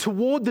marriage, it's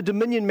toward the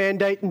dominion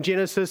mandate in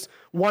Genesis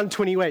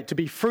 1:28, to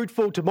be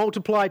fruitful, to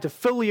multiply, to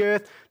fill the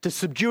earth, to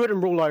subdue it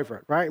and rule over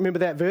it, right? Remember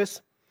that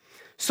verse?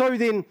 So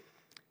then,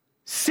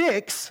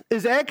 sex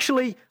is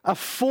actually a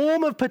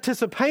form of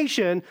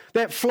participation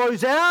that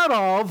flows out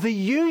of the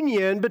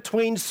union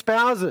between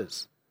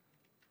spouses.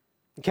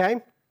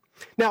 Okay?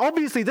 Now,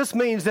 obviously, this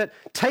means that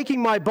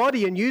taking my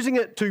body and using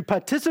it to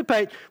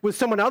participate with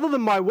someone other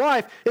than my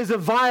wife is a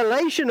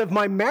violation of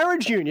my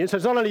marriage union. So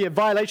it's not only a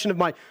violation of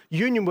my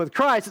union with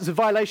Christ, it's a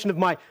violation of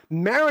my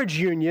marriage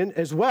union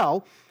as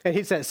well. And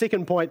here's that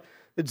second point,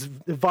 it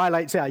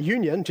violates our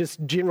union,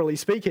 just generally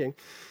speaking.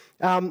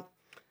 Not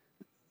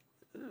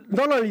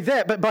only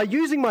that, but by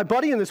using my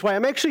body in this way,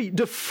 I'm actually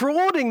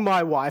defrauding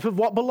my wife of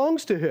what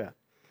belongs to her.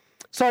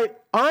 So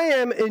I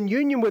am in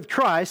union with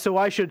Christ, so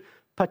I should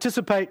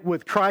participate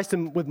with Christ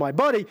and with my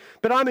body,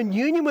 but I'm in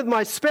union with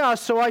my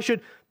spouse, so I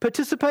should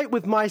participate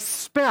with my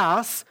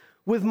spouse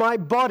with my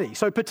body.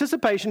 So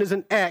participation is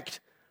an act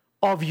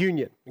of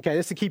union. Okay,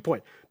 that's the key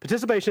point.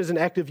 Participation is an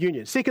act of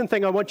union. Second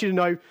thing I want you to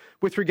know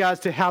with regards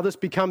to how this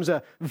becomes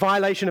a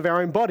violation of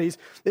our own bodies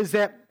is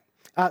that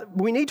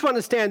we need to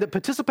understand that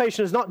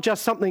participation is not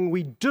just something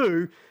we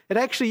do, it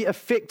actually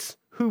affects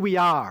who we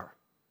are.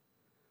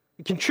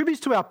 It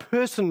contributes to our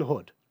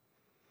personhood.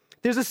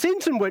 There's a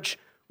sense in which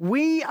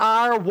we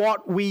are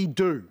what we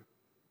do.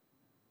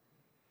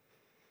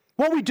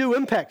 What we do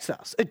impacts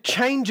us. It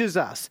changes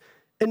us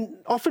in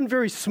often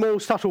very small,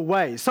 subtle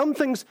ways. Some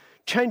things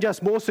change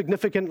us more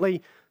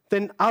significantly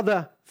than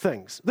other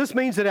things. This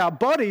means that our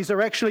bodies are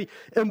actually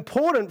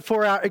important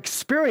for our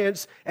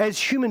experience as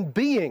human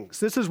beings.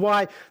 This is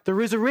why the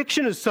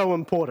resurrection is so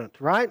important,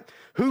 right?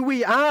 Who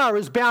we are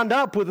is bound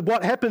up with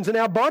what happens in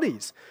our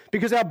bodies,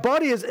 because our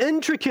body is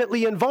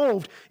intricately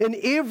involved in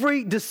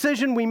every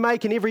decision we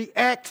make and every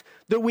act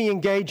that we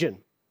engage in.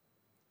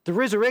 The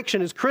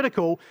resurrection is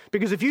critical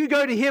because if you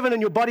go to heaven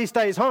and your body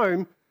stays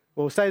home,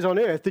 or stays on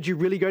earth, did you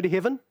really go to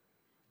heaven?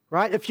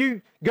 Right? If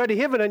you go to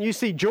heaven and you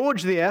see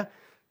George there,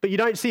 but you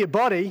don't see a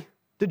body,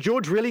 did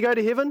George really go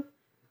to heaven?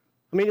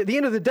 I mean, at the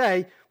end of the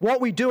day,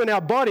 what we do in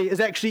our body is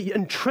actually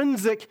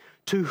intrinsic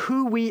to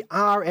who we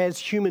are as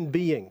human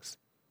beings.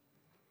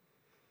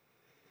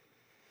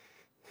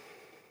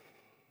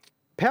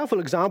 Powerful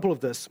example of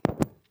this,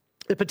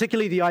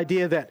 particularly the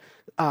idea that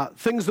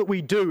things that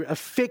we do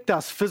affect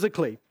us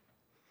physically,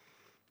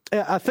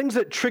 are things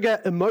that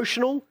trigger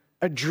emotional,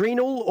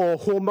 adrenal, or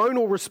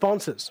hormonal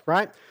responses,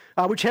 right?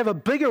 Which have a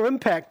bigger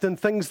impact than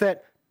things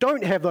that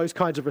don't have those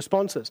kinds of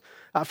responses.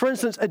 For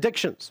instance,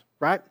 addictions,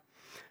 right?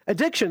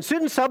 Addiction,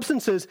 certain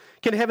substances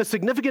can have a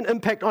significant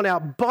impact on our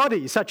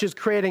body, such as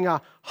creating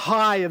a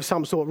high of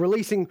some sort,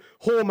 releasing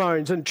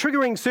hormones and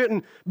triggering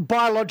certain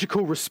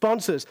biological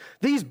responses.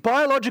 These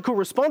biological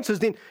responses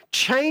then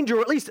change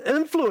or at least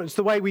influence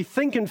the way we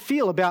think and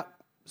feel about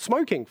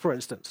smoking, for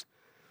instance.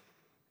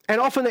 And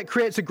often that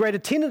creates a greater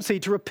tendency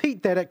to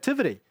repeat that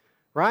activity,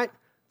 right?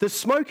 The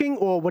smoking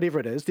or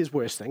whatever it is, there's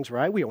worse things,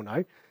 right? We all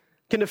know,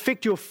 can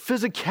affect your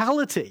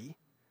physicality,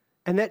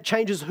 and that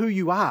changes who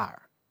you are.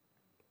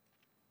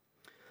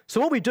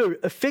 So what we do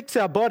affects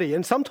our body,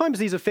 and sometimes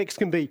these effects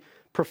can be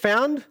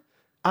profound,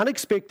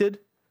 unexpected,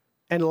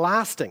 and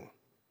lasting.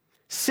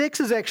 Sex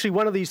is actually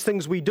one of these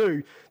things we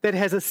do that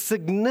has a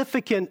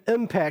significant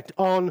impact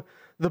on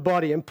the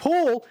body. And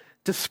Paul,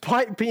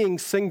 despite being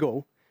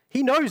single,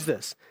 he knows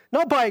this,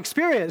 not by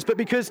experience, but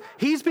because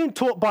he's been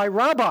taught by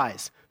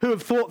rabbis who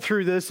have thought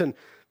through this and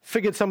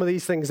figured some of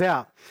these things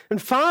out.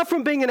 And far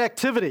from being an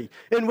activity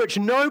in which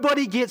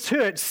nobody gets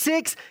hurt,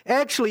 sex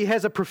actually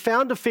has a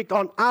profound effect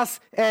on us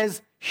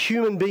as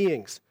human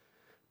beings.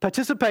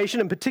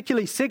 Participation, and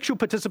particularly sexual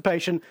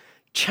participation,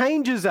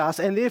 changes us,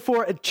 and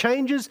therefore it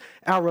changes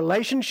our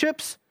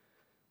relationships,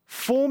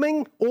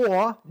 forming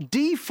or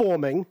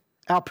deforming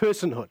our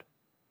personhood.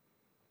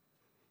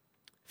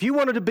 If you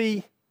wanted to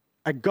be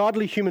a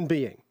godly human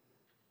being,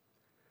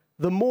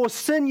 the more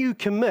sin you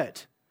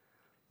commit,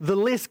 the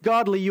less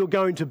godly you're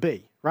going to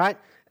be, right?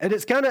 And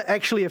it's going to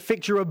actually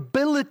affect your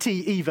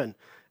ability even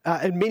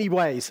in many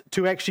ways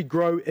to actually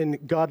grow in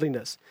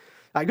godliness.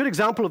 A good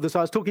example of this,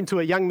 I was talking to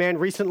a young man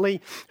recently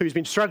who's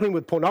been struggling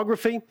with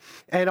pornography,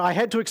 and I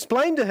had to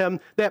explain to him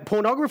that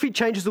pornography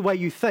changes the way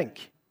you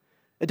think.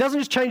 It doesn't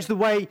just change the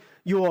way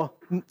you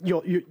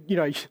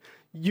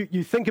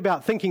think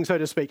about thinking, so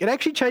to speak. It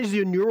actually changes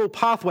your neural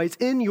pathways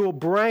in your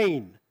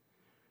brain,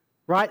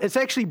 right? It's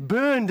actually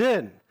burned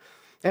in.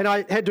 And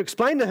I had to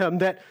explain to him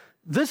that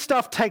this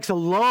stuff takes a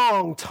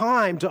long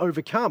time to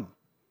overcome.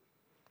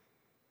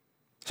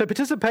 So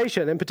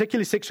participation, and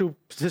particularly sexual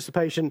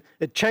participation,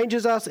 it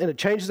changes us and it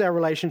changes our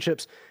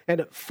relationships and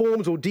it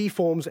forms or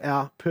deforms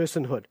our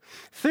personhood.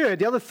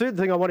 The other third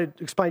thing I wanted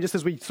to explain, just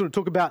as we sort of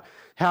talk about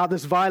how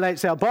this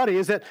violates our body,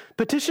 is that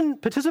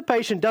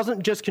participation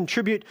doesn't just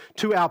contribute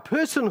to our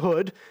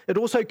personhood, it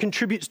also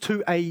contributes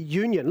to a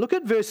union. Look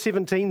at verse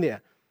 17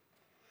 there.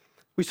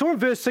 We saw in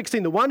verse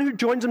 16, the one who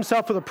joins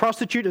himself with a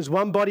prostitute is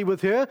one body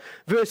with her.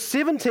 Verse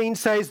 17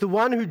 says the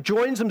one who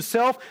joins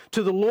himself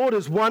to the Lord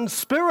is one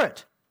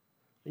spirit.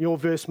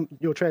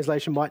 Your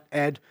translation might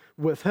add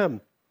with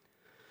him.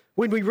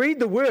 When we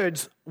read the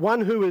words, one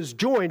who is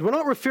joined, we're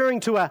not referring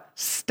to a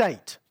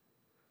state.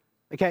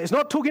 Okay, it's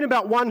not talking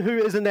about one who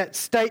is in that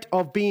state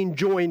of being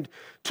joined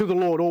to the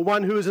Lord, or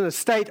one who is in a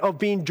state of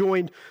being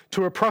joined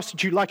to a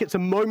prostitute, like it's a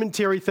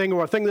momentary thing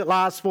or a thing that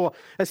lasts for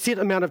a set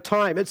amount of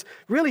time. It's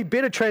really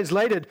better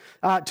translated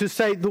to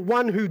say the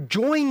one who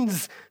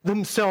joins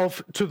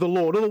themselves to the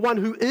Lord, or the one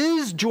who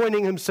is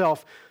joining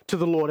himself to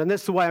the Lord. And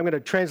that's the way I'm going to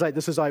translate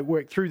this as I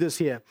work through this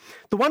here.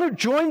 The one who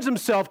joins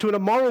himself to an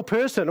immoral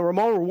person or a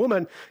immoral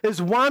woman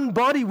is one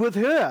body with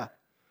her.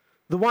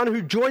 The one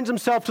who joins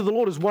himself to the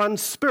Lord is one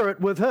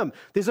spirit with him.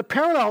 There's a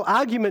parallel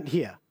argument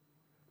here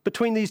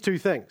between these two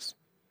things.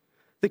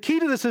 The key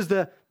to this is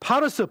the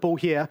participle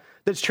here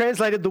that's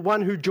translated the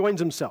one who joins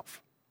himself.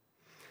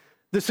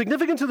 The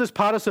significance of this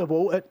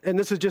participle, and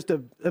this is just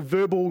a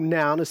verbal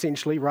noun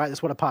essentially, right?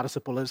 That's what a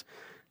participle is.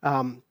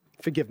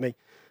 Forgive me.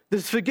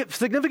 The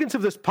significance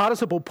of this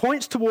participle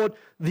points toward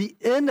the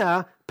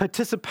inner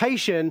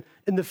participation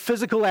in the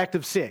physical act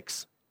of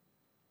sex.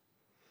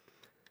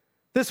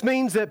 This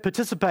means that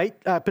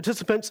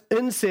participants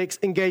in sex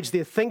engage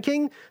their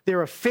thinking,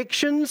 their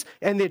affections,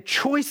 and their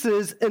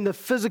choices in the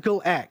physical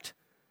act.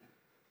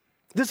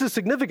 This is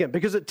significant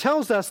because it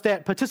tells us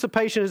that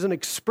participation is an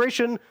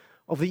expression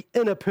of the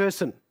inner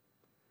person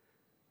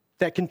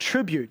that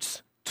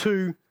contributes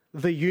to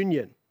the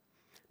union.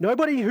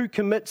 Nobody who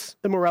commits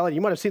immorality,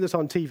 you might have seen this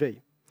on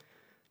TV.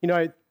 You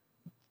know,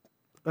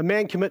 a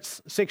man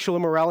commits sexual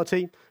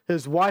immorality,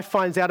 his wife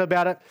finds out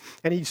about it,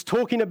 and he's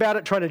talking about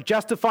it, trying to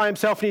justify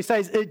himself, and he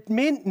says, it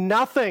meant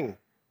nothing.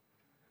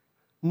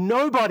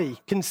 Nobody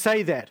can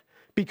say that,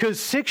 because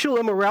sexual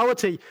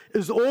immorality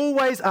is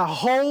always a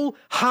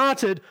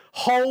wholehearted,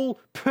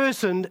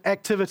 whole-personed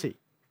activity.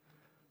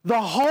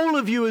 The whole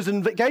of you is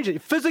engaged in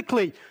it.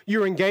 Physically,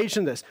 you're engaged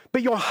in this,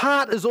 but your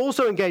heart is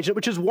also engaged in it,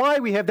 which is why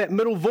we have that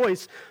middle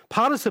voice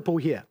participle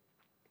here.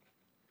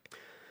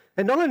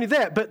 And not only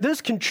that, but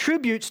this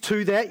contributes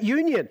to that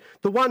union.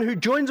 The one who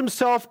joins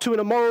himself to an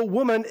immoral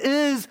woman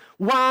is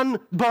one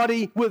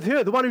body with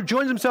her. The one who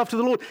joins himself to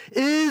the Lord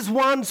is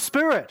one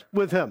spirit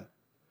with him.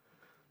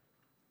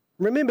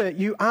 Remember,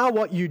 you are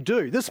what you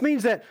do. This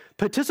means that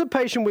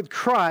participation with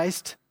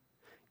Christ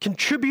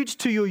contributes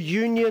to your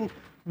union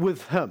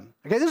with him.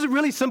 Okay, this is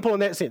really simple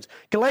in that sense.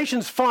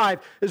 Galatians 5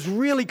 is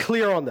really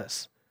clear on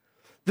this.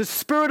 The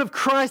Spirit of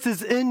Christ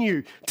is in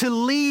you to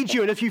lead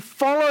you, and if you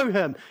follow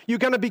him, you're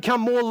going to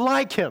become more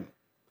like him,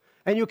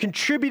 and you're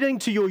contributing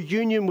to your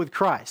union with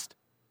Christ.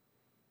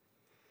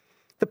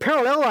 The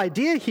parallel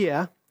idea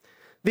here,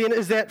 then,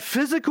 is that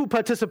physical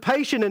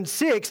participation in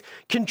sex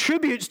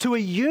contributes to a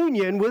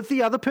union with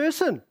the other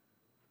person.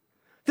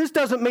 This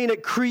doesn't mean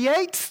it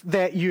creates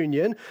that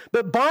union,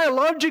 but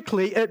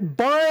biologically it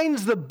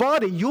binds the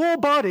body, your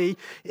body,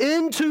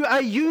 into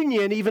a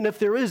union, even if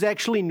there is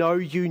actually no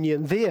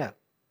union there.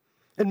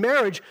 In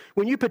marriage,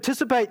 when you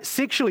participate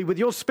sexually with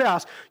your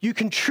spouse, you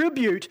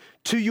contribute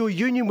to your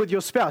union with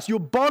your spouse.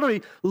 Your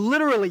body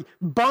literally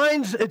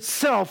binds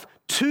itself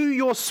to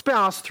your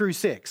spouse through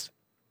sex.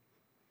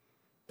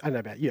 I don't know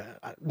about you.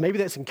 Maybe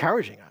that's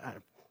encouraging.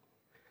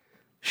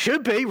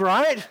 Should be,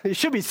 right? There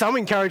should be some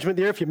encouragement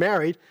there if you're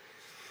married.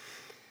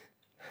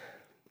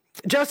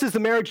 Just as the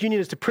marriage union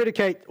is to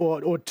predicate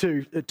or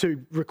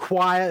to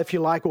require, if you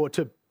like, or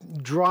to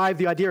drive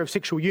the idea of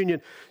sexual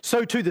union,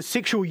 so too the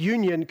sexual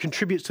union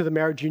contributes to the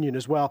marriage union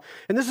as well.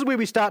 And this is where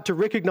we start to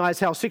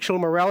recognize how sexual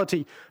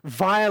immorality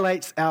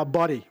violates our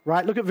body,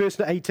 right? Look at verse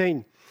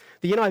 18.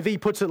 The NIV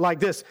puts it like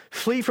this: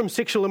 flee from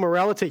sexual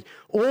immorality.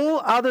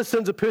 All other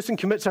sins a person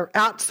commits are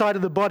outside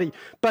of the body,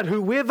 but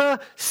whoever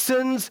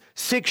sins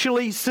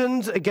sexually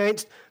sins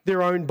against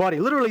their own body.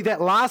 Literally,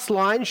 that last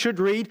line should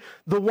read,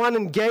 the one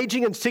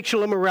engaging in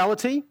sexual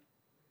immorality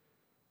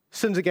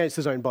sins against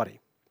his own body.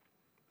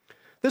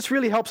 This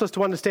really helps us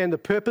to understand the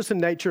purpose and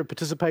nature of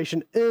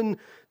participation in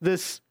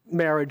this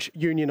marriage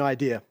union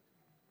idea.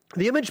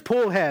 The image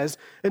Paul has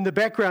in the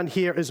background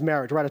here is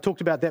marriage, right? I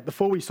talked about that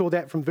before. We saw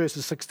that from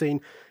verses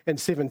 16 and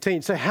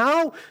 17. So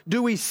how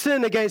do we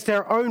sin against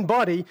our own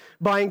body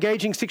by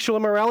engaging sexual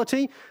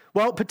immorality?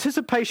 Well,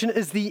 participation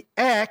is the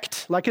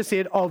act, like I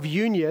said, of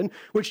union,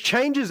 which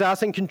changes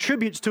us and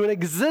contributes to an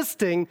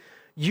existing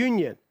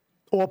union.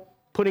 Or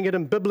putting it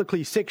in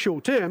biblically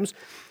sexual terms,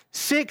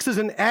 sex is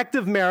an act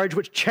of marriage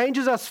which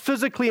changes us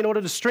physically in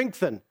order to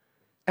strengthen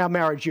our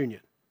marriage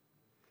union.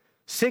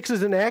 Sex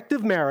is an act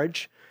of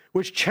marriage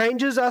which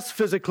changes us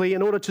physically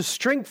in order to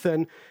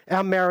strengthen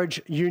our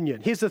marriage union.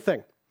 Here's the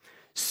thing.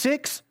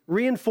 Sex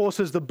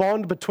reinforces the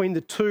bond between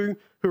the two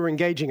who are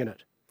engaging in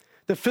it.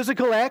 The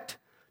physical act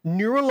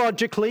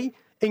neurologically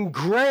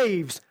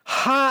engraves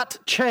heart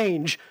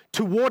change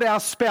toward our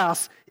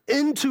spouse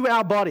into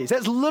our bodies.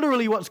 That's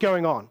literally what's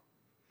going on.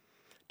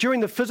 During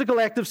the physical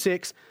act of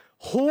sex,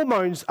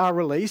 hormones are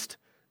released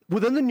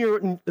within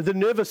the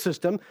nervous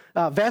system,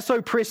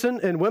 vasopressin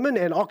in women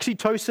and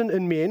oxytocin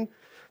in men.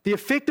 The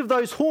effect of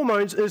those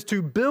hormones is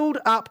to build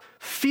up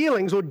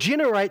feelings or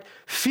generate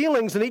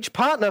feelings in each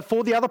partner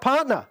for the other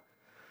partner.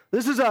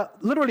 This is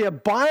literally a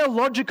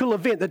biological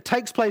event that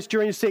takes place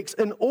during sex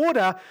in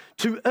order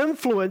to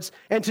influence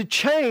and to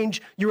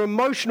change your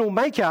emotional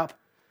makeup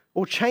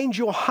or change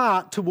your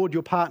heart toward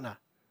your partner.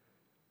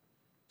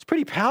 It's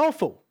pretty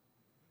powerful.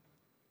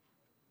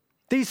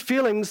 These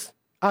feelings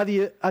are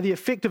the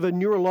effect of a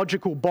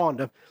neurological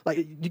bond.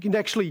 Like you can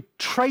actually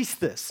trace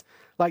this.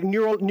 Like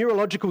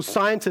neurological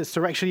scientists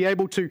are actually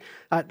able to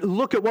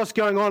look at what's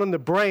going on in the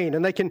brain,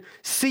 and they can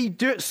see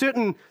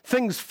certain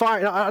things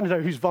fire. I don't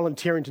know who's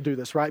volunteering to do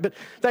this, right? But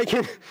they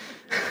can,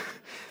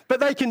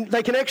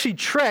 they can actually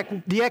track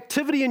the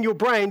activity in your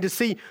brain to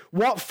see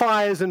what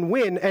fires and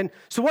when. And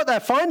so what they're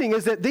finding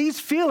is that these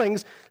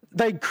feelings,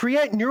 they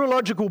create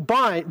neurological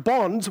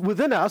bonds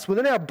within us,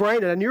 within our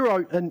brain and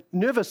our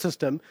nervous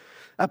system,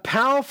 a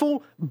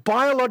powerful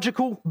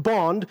biological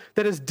bond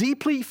that is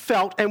deeply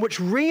felt and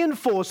which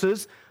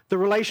reinforces the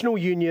relational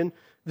union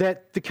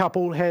that the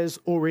couple has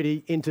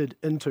already entered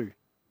into.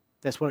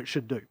 That's what it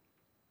should do.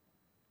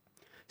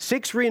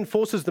 Sex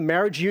reinforces the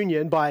marriage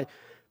union by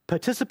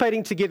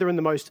participating together in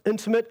the most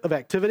intimate of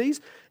activities,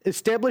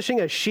 establishing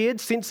a shared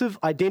sense of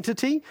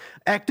identity,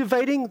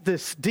 activating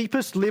this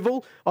deepest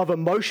level of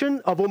emotion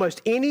of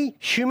almost any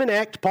human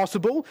act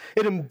possible.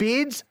 It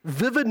embeds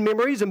vivid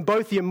memories in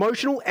both the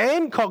emotional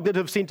and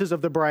cognitive centers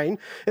of the brain.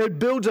 It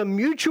builds a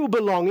mutual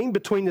belonging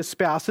between the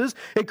spouses.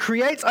 It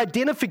creates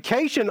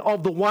identification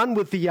of the one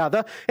with the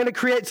other, and it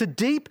creates a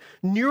deep,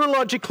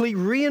 neurologically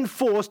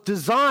reinforced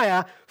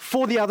desire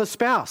for the other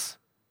spouse.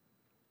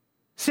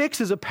 Sex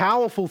is a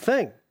powerful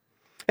thing.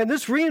 And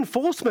this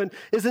reinforcement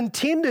is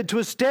intended to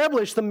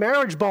establish the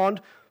marriage bond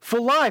for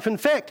life. In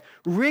fact,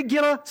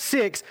 regular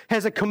sex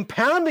has a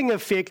compounding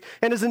effect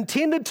and is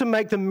intended to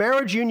make the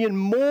marriage union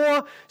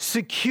more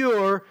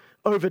secure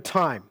over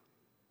time.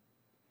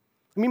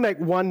 Let me make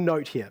one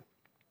note here.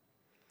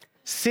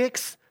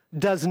 Sex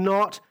does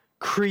not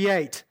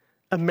create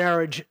a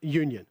marriage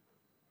union.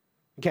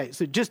 Okay,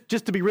 so just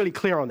to be really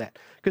clear on that,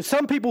 because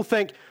some people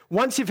think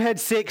once you've had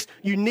sex,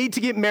 you need to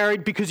get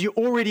married because you're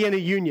already in a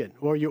union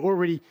or you're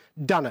already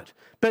done it.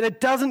 But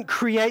it doesn't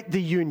create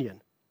the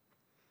union.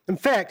 In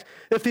fact,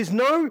 if there's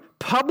no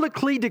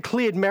publicly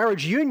declared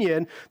marriage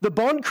union, the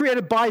bond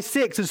created by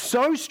sex is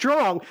so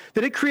strong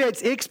that it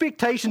creates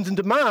expectations and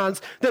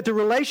demands that the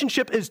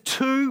relationship is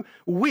too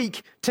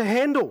weak to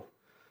handle.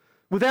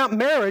 Without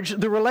marriage,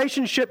 the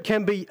relationship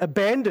can be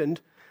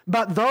abandoned,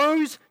 but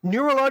those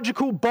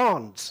neurological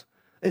bonds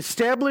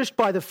established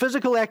by the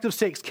physical act of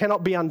sex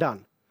cannot be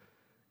undone.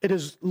 It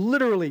is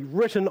literally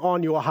written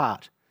on your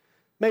heart.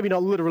 Maybe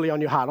not literally on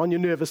your heart, on your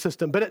nervous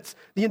system, but it's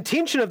the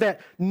intention of that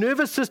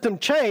nervous system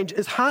change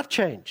is heart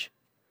change.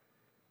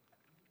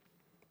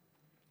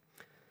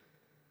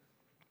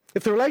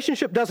 If the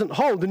relationship doesn't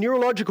hold, the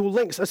neurological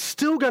links are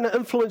still going to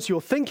influence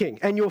your thinking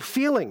and your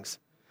feelings.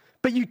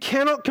 But you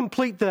cannot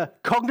complete the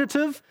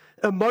cognitive,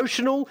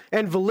 emotional,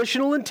 and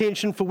volitional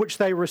intention for which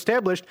they were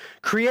established,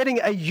 creating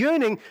a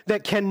yearning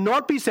that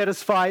cannot be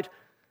satisfied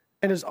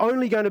and is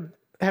only going to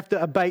have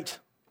to abate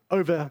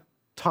over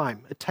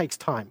time. It takes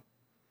time.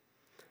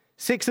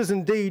 Sex is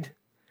intended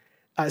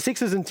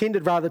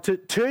to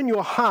turn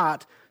your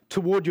heart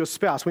toward your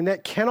spouse. When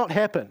that cannot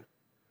happen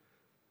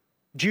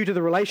due to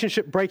the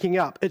relationship breaking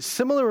up, it's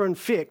similar in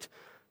fact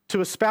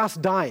to a spouse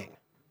dying.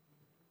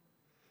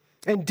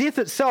 And death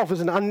itself is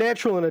an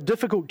unnatural and a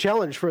difficult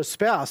challenge for a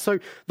spouse. So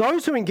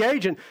those who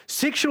engage in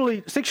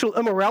sexual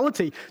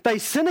immorality, they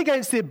sin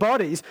against their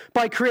bodies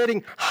by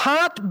creating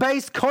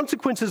heart-based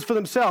consequences for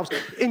themselves,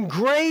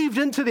 engraved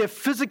into their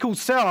physical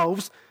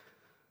selves,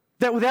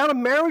 that without a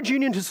marriage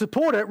union to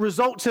support it,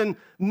 results in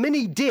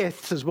many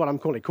deaths, is what I'm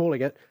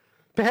calling it,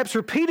 perhaps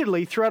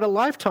repeatedly throughout a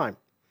lifetime.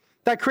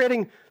 They're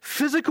creating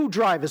physical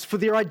drivers for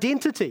their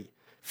identity,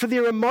 for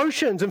their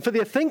emotions, and for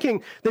their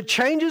thinking that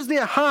changes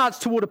their hearts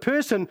toward a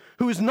person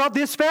who is not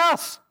their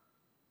spouse.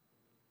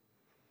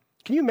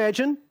 Can you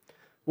imagine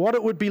what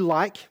it would be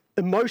like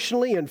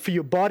emotionally and for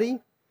your body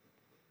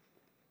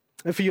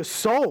and for your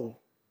soul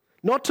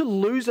not to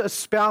lose a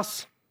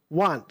spouse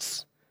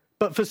once,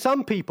 but for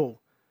some people,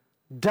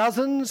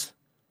 dozens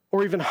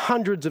or even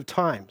hundreds of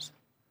times?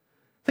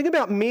 Think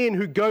about men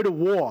who go to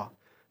war,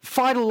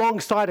 fight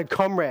alongside of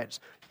comrades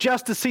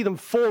just to see them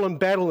fall in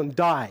battle and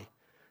die.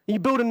 You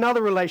build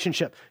another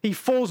relationship. He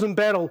falls in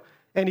battle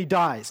and he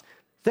dies.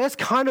 That's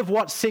kind of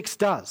what sex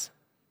does.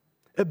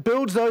 It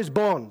builds those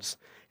bonds.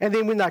 And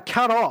then when they're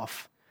cut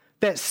off,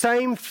 that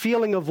same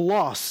feeling of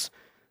loss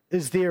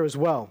is there as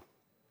well.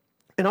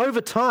 And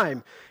over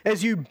time,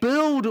 as you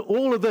build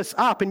all of this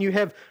up and you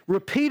have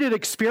repeated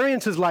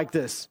experiences like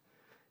this,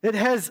 it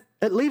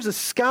leaves a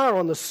scar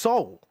on the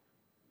soul.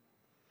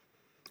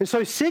 And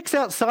so sex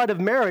outside of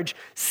marriage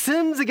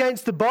sins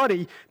against the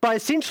body by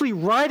essentially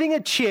writing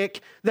a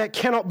check that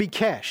cannot be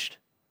cashed.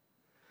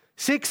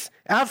 Sex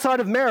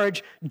outside of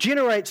marriage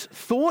generates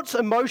thoughts,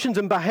 emotions,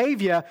 and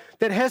behavior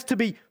that has to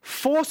be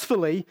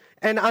forcefully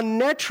and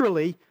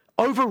unnaturally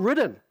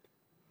overridden.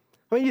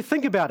 I mean, you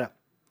think about it.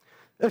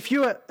 If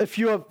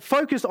you're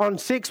focused on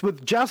sex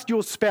with just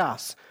your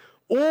spouse,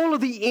 all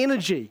of the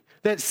energy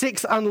that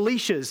sex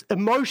unleashes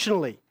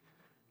emotionally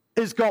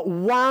has got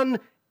one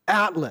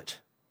outlet.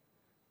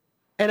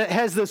 And it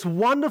has this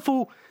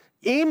wonderful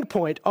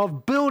endpoint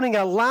of building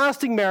a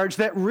lasting marriage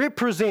that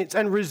represents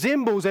and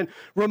resembles and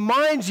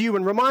reminds you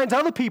and reminds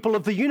other people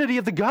of the unity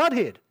of the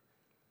Godhead.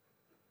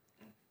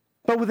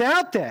 But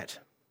without that,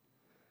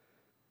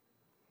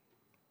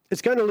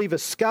 it's going to leave a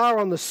scar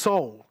on the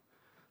soul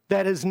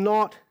that is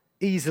not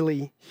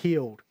easily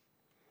healed.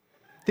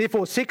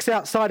 Therefore, sex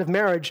outside of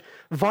marriage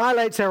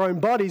violates our own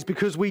bodies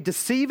because we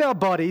deceive our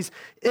bodies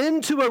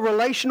into a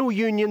relational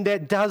union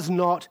that does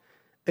not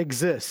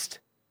exist.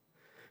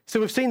 So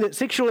we've seen that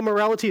sexual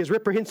immorality is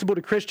reprehensible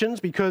to Christians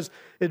because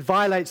it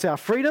violates our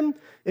freedom,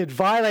 it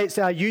violates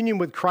our union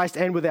with Christ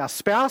and with our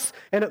spouse,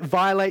 and it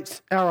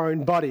violates our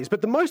own bodies.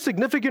 But the most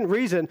significant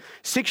reason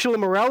sexual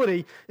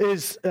immorality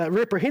is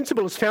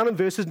reprehensible is found in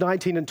verses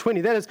 19 and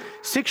 20. That is,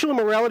 sexual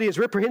immorality is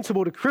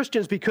reprehensible to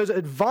Christians because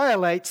it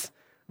violates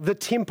the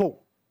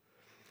temple.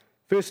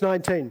 Verse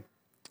 19.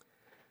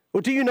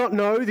 Or do you not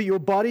know that your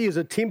body is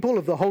a temple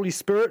of the Holy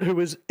Spirit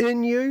who is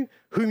in you,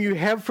 whom you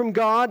have from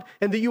God,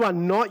 and that you are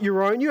not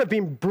your own? You have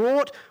been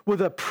bought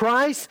with a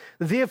price,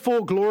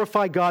 therefore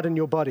glorify God in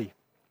your body.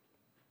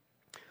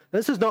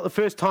 This is not the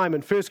first time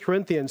in 1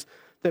 Corinthians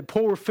that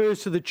Paul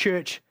refers to the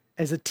church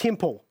as a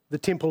temple, the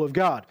temple of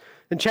God.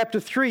 In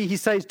chapter 3, he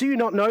says, do you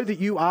not know that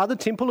you are the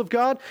temple of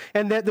God,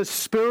 and that the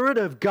Spirit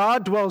of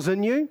God dwells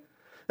in you?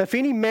 If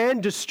any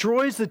man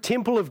destroys the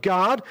temple of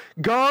God,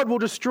 God will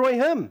destroy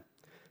him.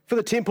 For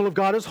the temple of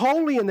God is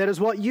holy, and that is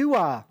what you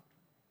are.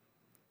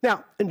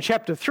 Now, in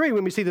chapter 3,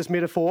 when we see this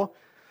metaphor,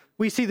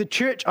 we see the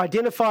church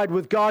identified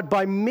with God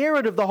by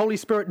merit of the Holy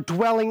Spirit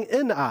dwelling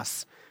in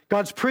us.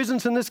 God's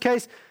presence in this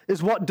case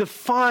is what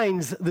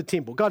defines the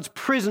temple. God's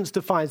presence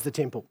defines the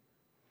temple.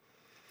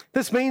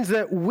 This means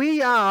that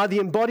we are the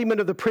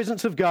embodiment of the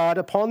presence of God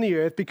upon the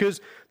earth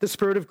because the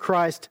Spirit of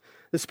Christ,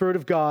 the Spirit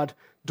of God,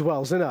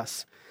 dwells in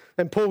us.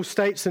 And Paul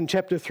states in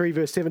chapter 3,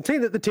 verse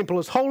 17, that the temple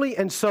is holy,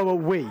 and so are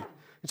we.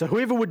 And so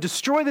whoever would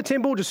destroy the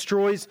temple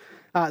destroys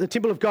the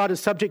temple of God is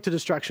subject to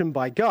destruction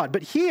by God.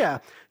 But here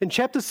in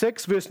chapter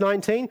 6, verse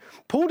 19,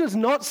 Paul does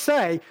not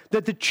say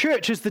that the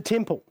church is the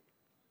temple.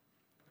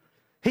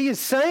 He is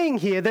saying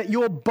here that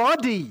your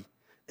body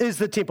is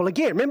the temple.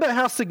 Again, remember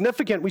how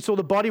significant we saw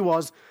the body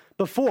was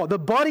before. The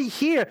body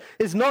here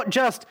is not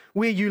just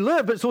where you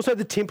live, but it's also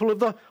the temple of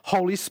the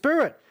Holy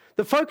Spirit.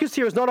 The focus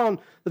here is not on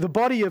the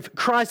body of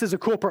Christ as a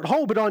corporate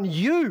whole, but on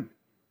you,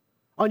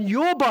 on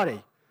your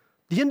body,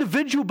 the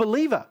individual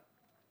believer.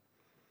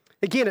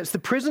 Again, it's the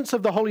presence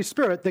of the Holy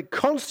Spirit that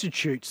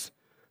constitutes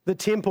the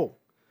temple.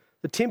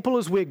 The temple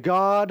is where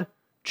God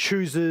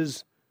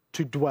chooses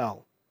to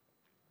dwell.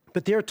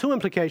 But there are two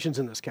implications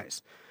in this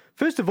case.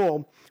 First of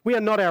all, we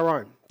are not our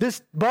own.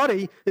 This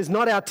body is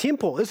not our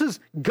temple. This is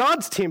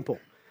God's temple.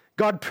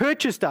 God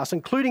purchased us,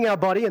 including our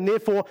body, and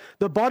therefore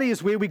the body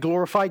is where we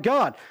glorify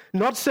God.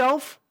 Not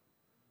self,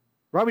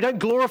 right? We don't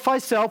glorify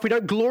self. We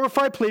don't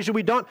glorify pleasure.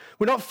 We're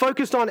not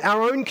focused on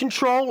our own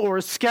control or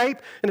escape,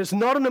 and it's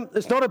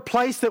not a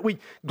place that we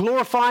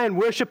glorify and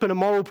worship an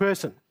immoral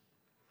person.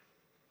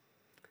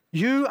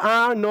 You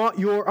are not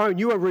your own.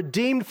 You are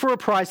redeemed for a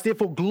price.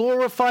 Therefore,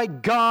 glorify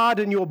God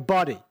in your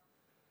body.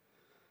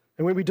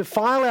 And when we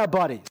defile our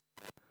bodies,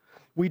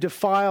 we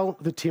defile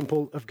the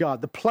temple of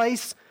God, the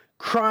place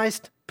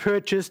Christ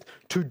purchased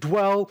to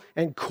dwell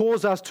and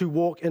cause us to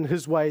walk in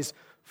his ways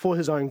for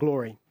his own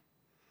glory.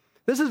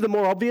 This is the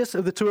more obvious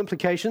of the two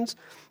implications,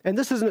 and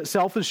this in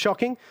itself is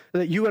shocking,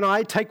 that you and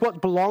I take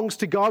what belongs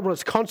to God, what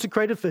is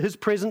consecrated for his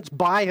presence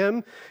by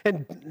him,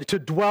 and to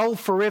dwell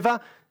forever,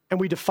 and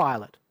we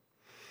defile it.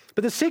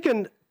 But the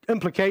second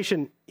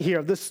implication here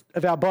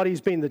of our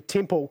bodies being the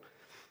temple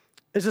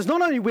is it's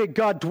not only where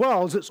God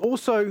dwells, it's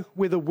also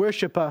where the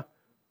worshiper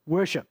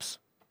worships.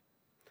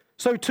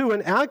 So too,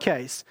 in our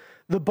case,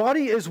 the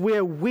body is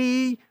where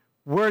we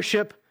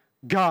worship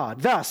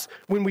God. Thus,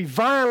 when we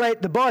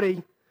violate the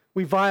body,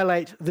 we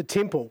violate the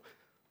temple.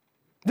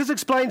 This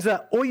explains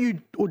that or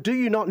do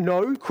you not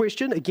know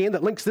question, again,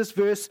 that links this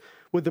verse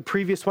with the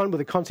previous one, with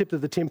the concept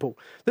of the temple.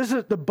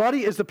 The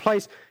body is the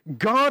place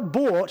God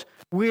bought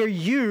where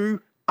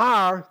you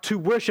are to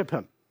worship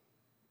him.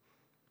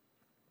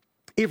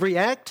 Every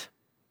act,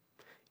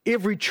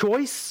 every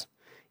choice,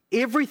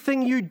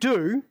 everything you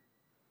do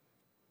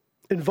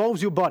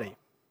involves your body,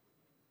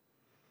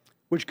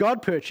 which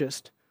God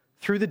purchased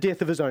through the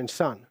death of his own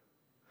son.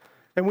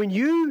 And when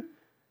you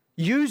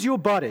use your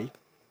body,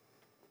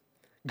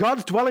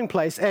 God's dwelling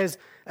place, as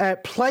a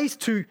place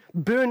to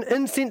burn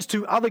incense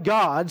to other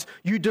gods,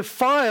 you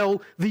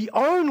defile the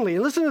only,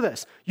 listen to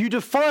this, you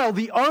defile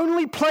the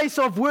only place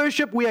of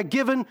worship we are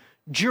given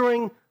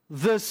during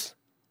this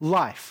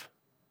life.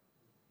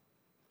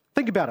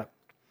 Think about it.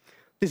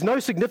 There's no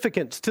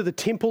significance to the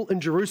temple in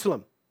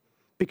Jerusalem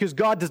because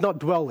God does not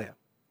dwell there.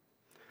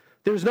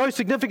 There is no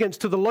significance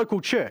to the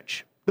local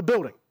church, the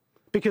building,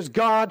 because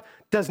God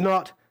does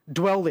not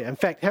dwell there. In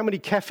fact, how many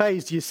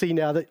cafes do you see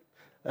now that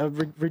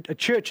are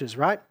churches,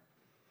 right?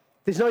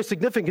 There's no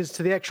significance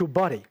to the actual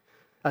body,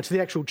 to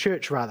the actual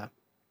church, rather.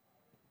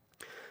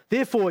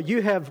 Therefore,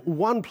 you have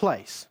one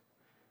place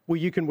where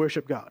you can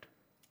worship God,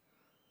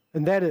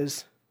 and that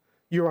is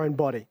your own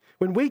body.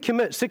 When we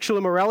commit sexual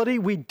immorality,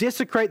 we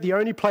desecrate the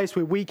only place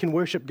where we can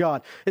worship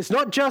God. It's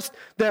not just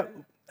that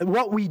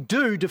what we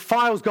do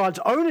defiles God's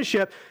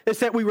ownership,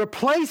 it's that we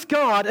replace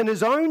God in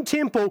his own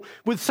temple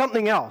with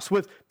something else,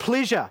 with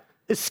pleasure,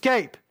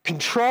 escape,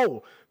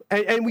 control,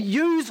 and we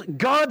use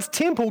God's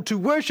temple to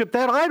worship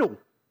that idol.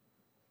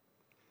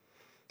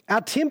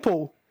 Our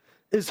temple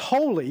is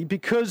holy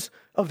because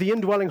of the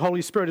indwelling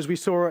Holy Spirit, as we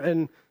saw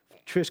in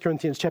 1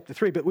 Corinthians chapter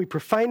 3, but we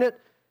profane it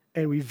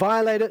and we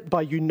violate it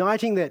by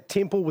uniting that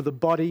temple with the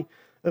body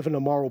of an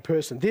immoral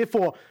person.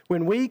 Therefore,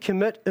 when we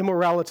commit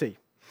immorality,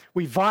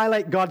 we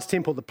violate God's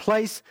temple, the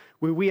place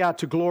where we are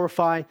to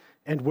glorify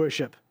and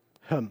worship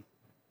him.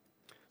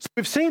 So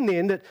we've seen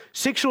then that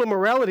sexual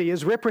immorality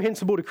is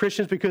reprehensible to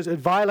Christians because it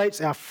violates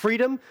our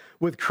freedom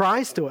with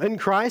Christ or in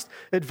Christ.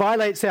 It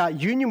violates our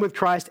union with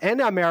Christ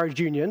and our marriage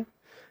union.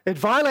 It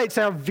violates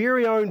our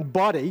very own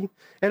body,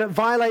 and it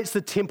violates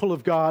the temple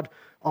of God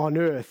on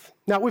earth.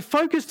 Now, we've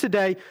focused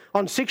today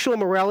on sexual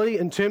immorality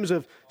in terms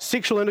of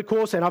sexual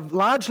intercourse, and I've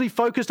largely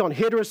focused on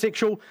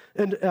heterosexual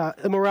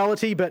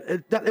immorality, but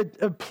it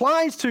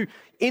applies to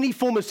any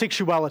form of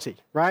sexuality,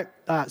 right?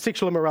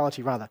 Sexual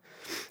immorality, rather.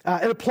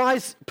 It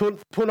applies to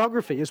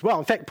pornography as well.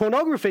 In fact,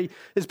 pornography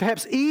is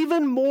perhaps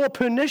even more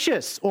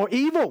pernicious or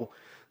evil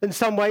in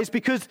some ways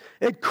because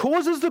it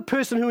causes the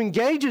person who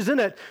engages in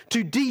it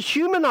to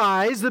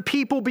dehumanize the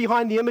people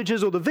behind the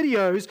images or the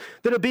videos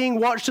that are being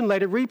watched and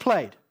later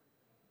replayed.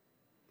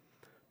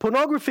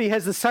 Pornography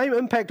has the same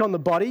impact on the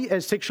body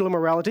as sexual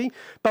immorality,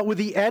 but with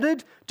the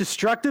added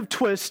destructive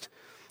twist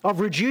of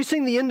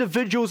reducing the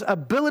individual's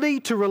ability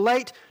to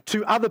relate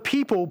to other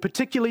people,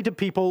 particularly to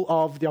people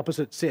of the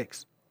opposite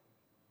sex.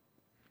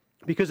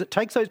 Because it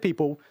takes those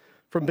people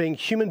from being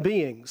human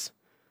beings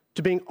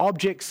to being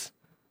objects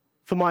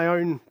for my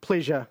own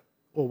pleasure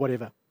or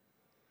whatever.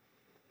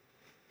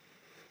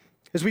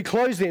 As we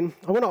close then,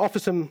 I want to offer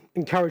some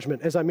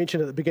encouragement, as I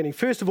mentioned at the beginning.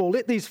 First of all,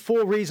 let these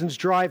 4 reasons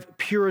drive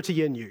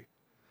purity in you.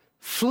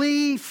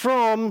 Flee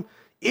from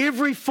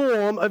every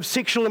form of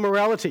sexual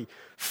immorality.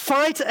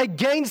 Fight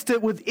against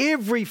it with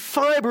every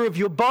fiber of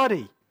your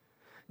body.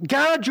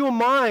 Guard your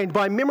mind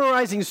by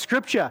memorizing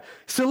scripture,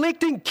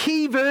 selecting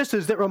key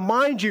verses that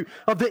remind you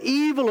of the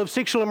evil of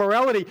sexual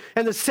immorality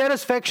and the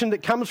satisfaction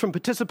that comes from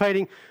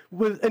participating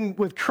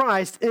with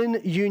Christ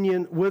in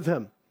union with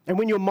him. And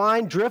when your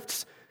mind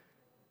drifts,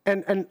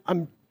 and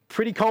I'm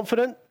pretty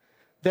confident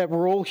that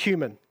we're all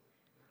human.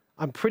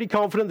 I'm pretty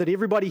confident that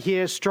everybody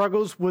here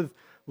struggles with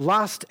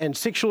lust and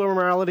sexual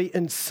immorality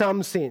in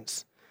some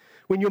sense.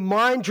 When your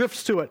mind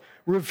drifts to it,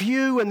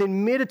 review and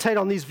then meditate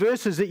on these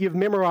verses that you've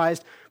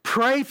memorized,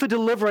 pray for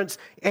deliverance,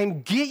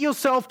 and get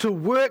yourself to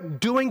work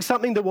doing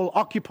something that will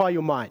occupy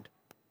your mind.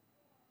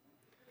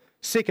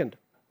 Second,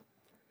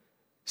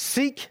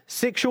 seek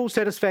sexual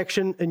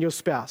satisfaction in your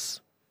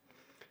spouse.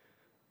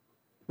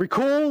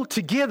 Recall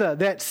together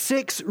that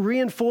sex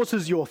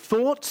reinforces your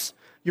thoughts,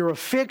 your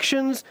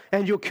affections,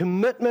 and your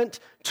commitment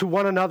to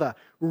one another.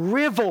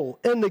 Revel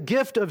in the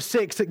gift of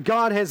sex that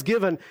God has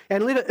given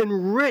and let it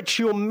enrich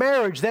your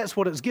marriage. That's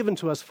what it's given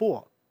to us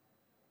for.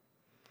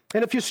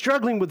 And if you're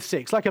struggling with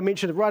sex, like I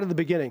mentioned right at the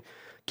beginning,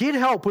 get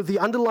help with the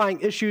underlying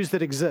issues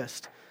that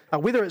exist.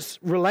 Whether it's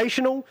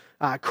relational,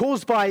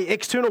 caused by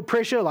external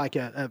pressure like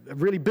a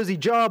really busy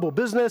job or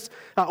business,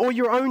 or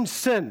your own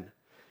sin.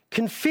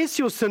 Confess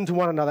your sin to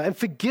one another and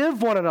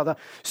forgive one another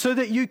so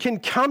that you can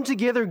come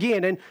together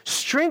again and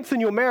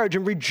strengthen your marriage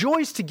and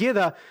rejoice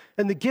together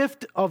in the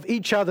gift of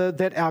each other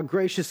that our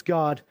gracious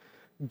God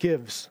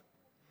gives.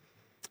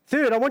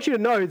 Third, I want you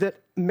to know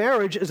that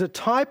marriage is a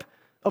type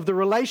of the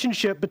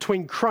relationship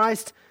between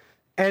Christ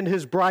and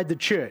his bride, the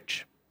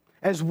church.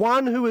 As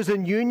one who is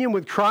in union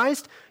with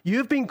Christ,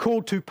 you've been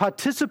called to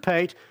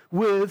participate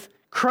with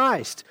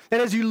Christ.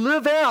 And as you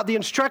live out the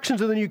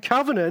instructions of the new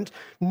covenant,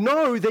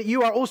 know that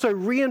you are also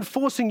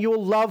reinforcing your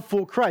love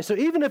for Christ. So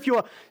even if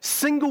you're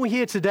single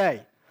here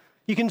today,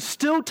 you can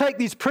still take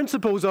these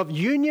principles of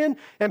union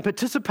and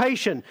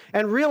participation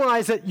and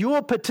realize that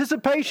your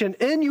participation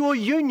in your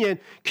union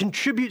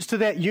contributes to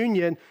that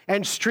union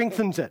and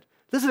strengthens it.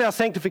 This is how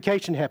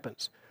sanctification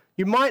happens.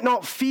 You might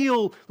not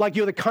feel like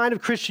you're the kind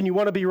of Christian you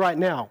want to be right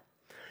now,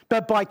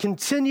 but by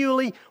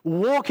continually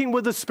walking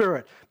with the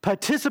Spirit,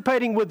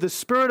 participating with the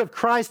Spirit of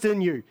Christ in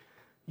you,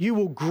 you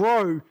will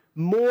grow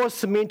more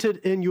cemented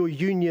in your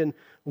union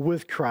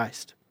with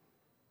Christ.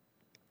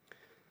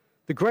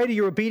 The greater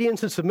your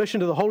obedience and submission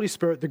to the Holy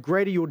Spirit, the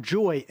greater your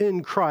joy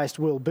in Christ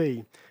will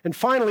be. And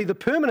finally, the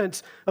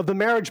permanence of the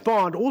marriage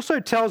bond also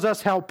tells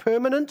us how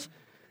permanent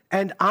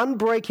and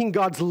unbreaking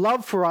God's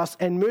love for us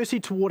and mercy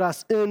toward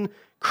us in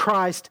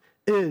Christ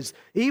is.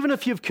 Even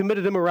if you've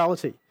committed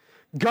immorality,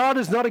 God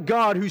is not a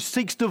God who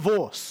seeks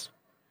divorce.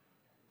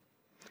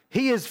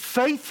 He is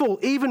faithful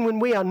even when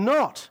we are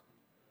not.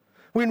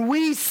 When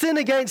we sin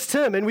against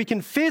Him and we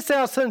confess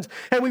our sins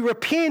and we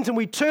repent and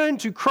we turn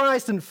to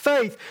Christ in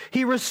faith,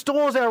 He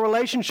restores our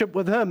relationship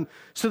with Him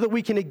so that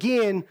we can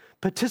again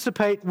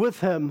participate with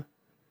Him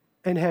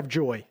and have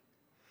joy.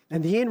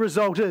 And the end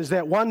result is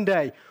that one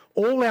day,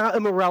 all our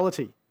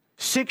immorality,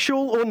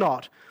 sexual or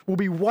not, will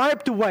be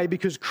wiped away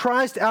because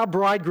Christ, our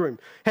bridegroom,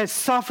 has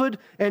suffered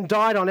and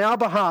died on our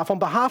behalf, on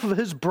behalf of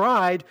His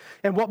bride,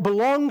 and what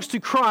belongs to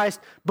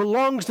Christ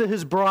belongs to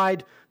His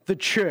bride, the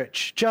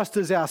church, just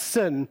as our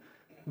sin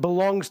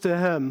belongs to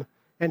Him,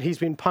 and He's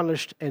been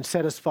punished and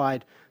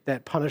satisfied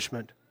that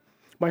punishment.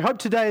 My hope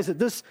today is that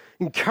this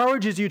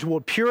encourages you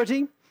toward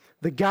purity,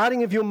 the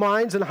guarding of your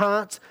minds and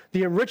hearts,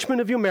 the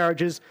enrichment of your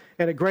marriages,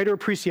 and a greater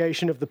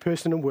appreciation of the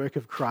person and work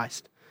of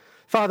Christ.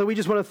 Father, we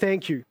just want to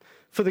thank You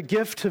for the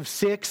gift of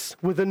sex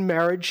within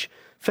marriage,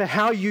 for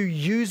how You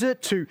use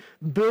it to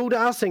build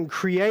us and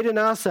create in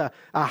us a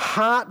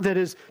heart that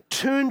is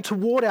turned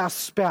toward our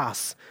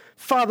spouse.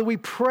 Father, we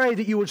pray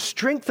that You would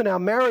strengthen our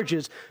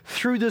marriages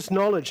through this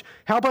knowledge.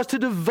 Help us to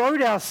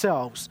devote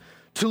ourselves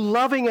to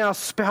loving our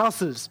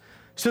spouses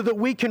so that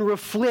we can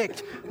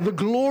reflect the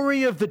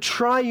glory of the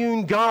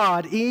triune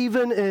God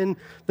even in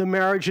the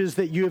marriages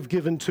that You have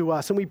given to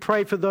us. And we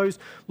pray for those,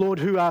 Lord,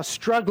 who are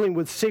struggling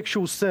with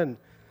sexual sin.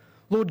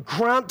 Lord,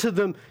 grant to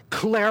them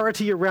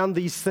clarity around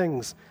these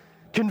things.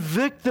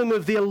 Convict them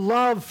of their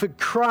love for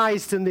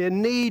Christ and their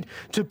need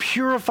to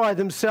purify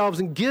themselves,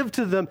 and give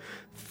to them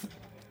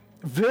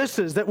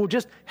verses that will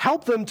just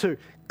help them to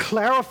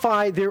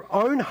clarify their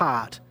own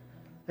heart.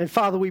 And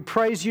Father, we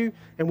praise You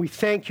and we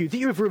thank You that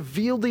You have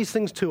revealed these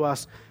things to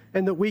us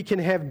and that we can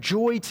have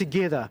joy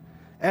together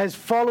as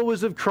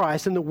followers of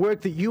Christ in the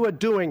work that You are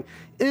doing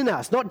in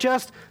us, not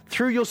just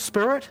through Your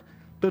Spirit,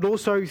 but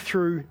also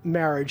through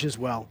marriage as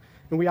well.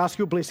 And we ask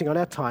Your blessing on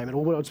our time, and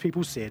all God's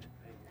people said,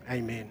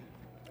 Amen.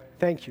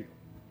 Thank you.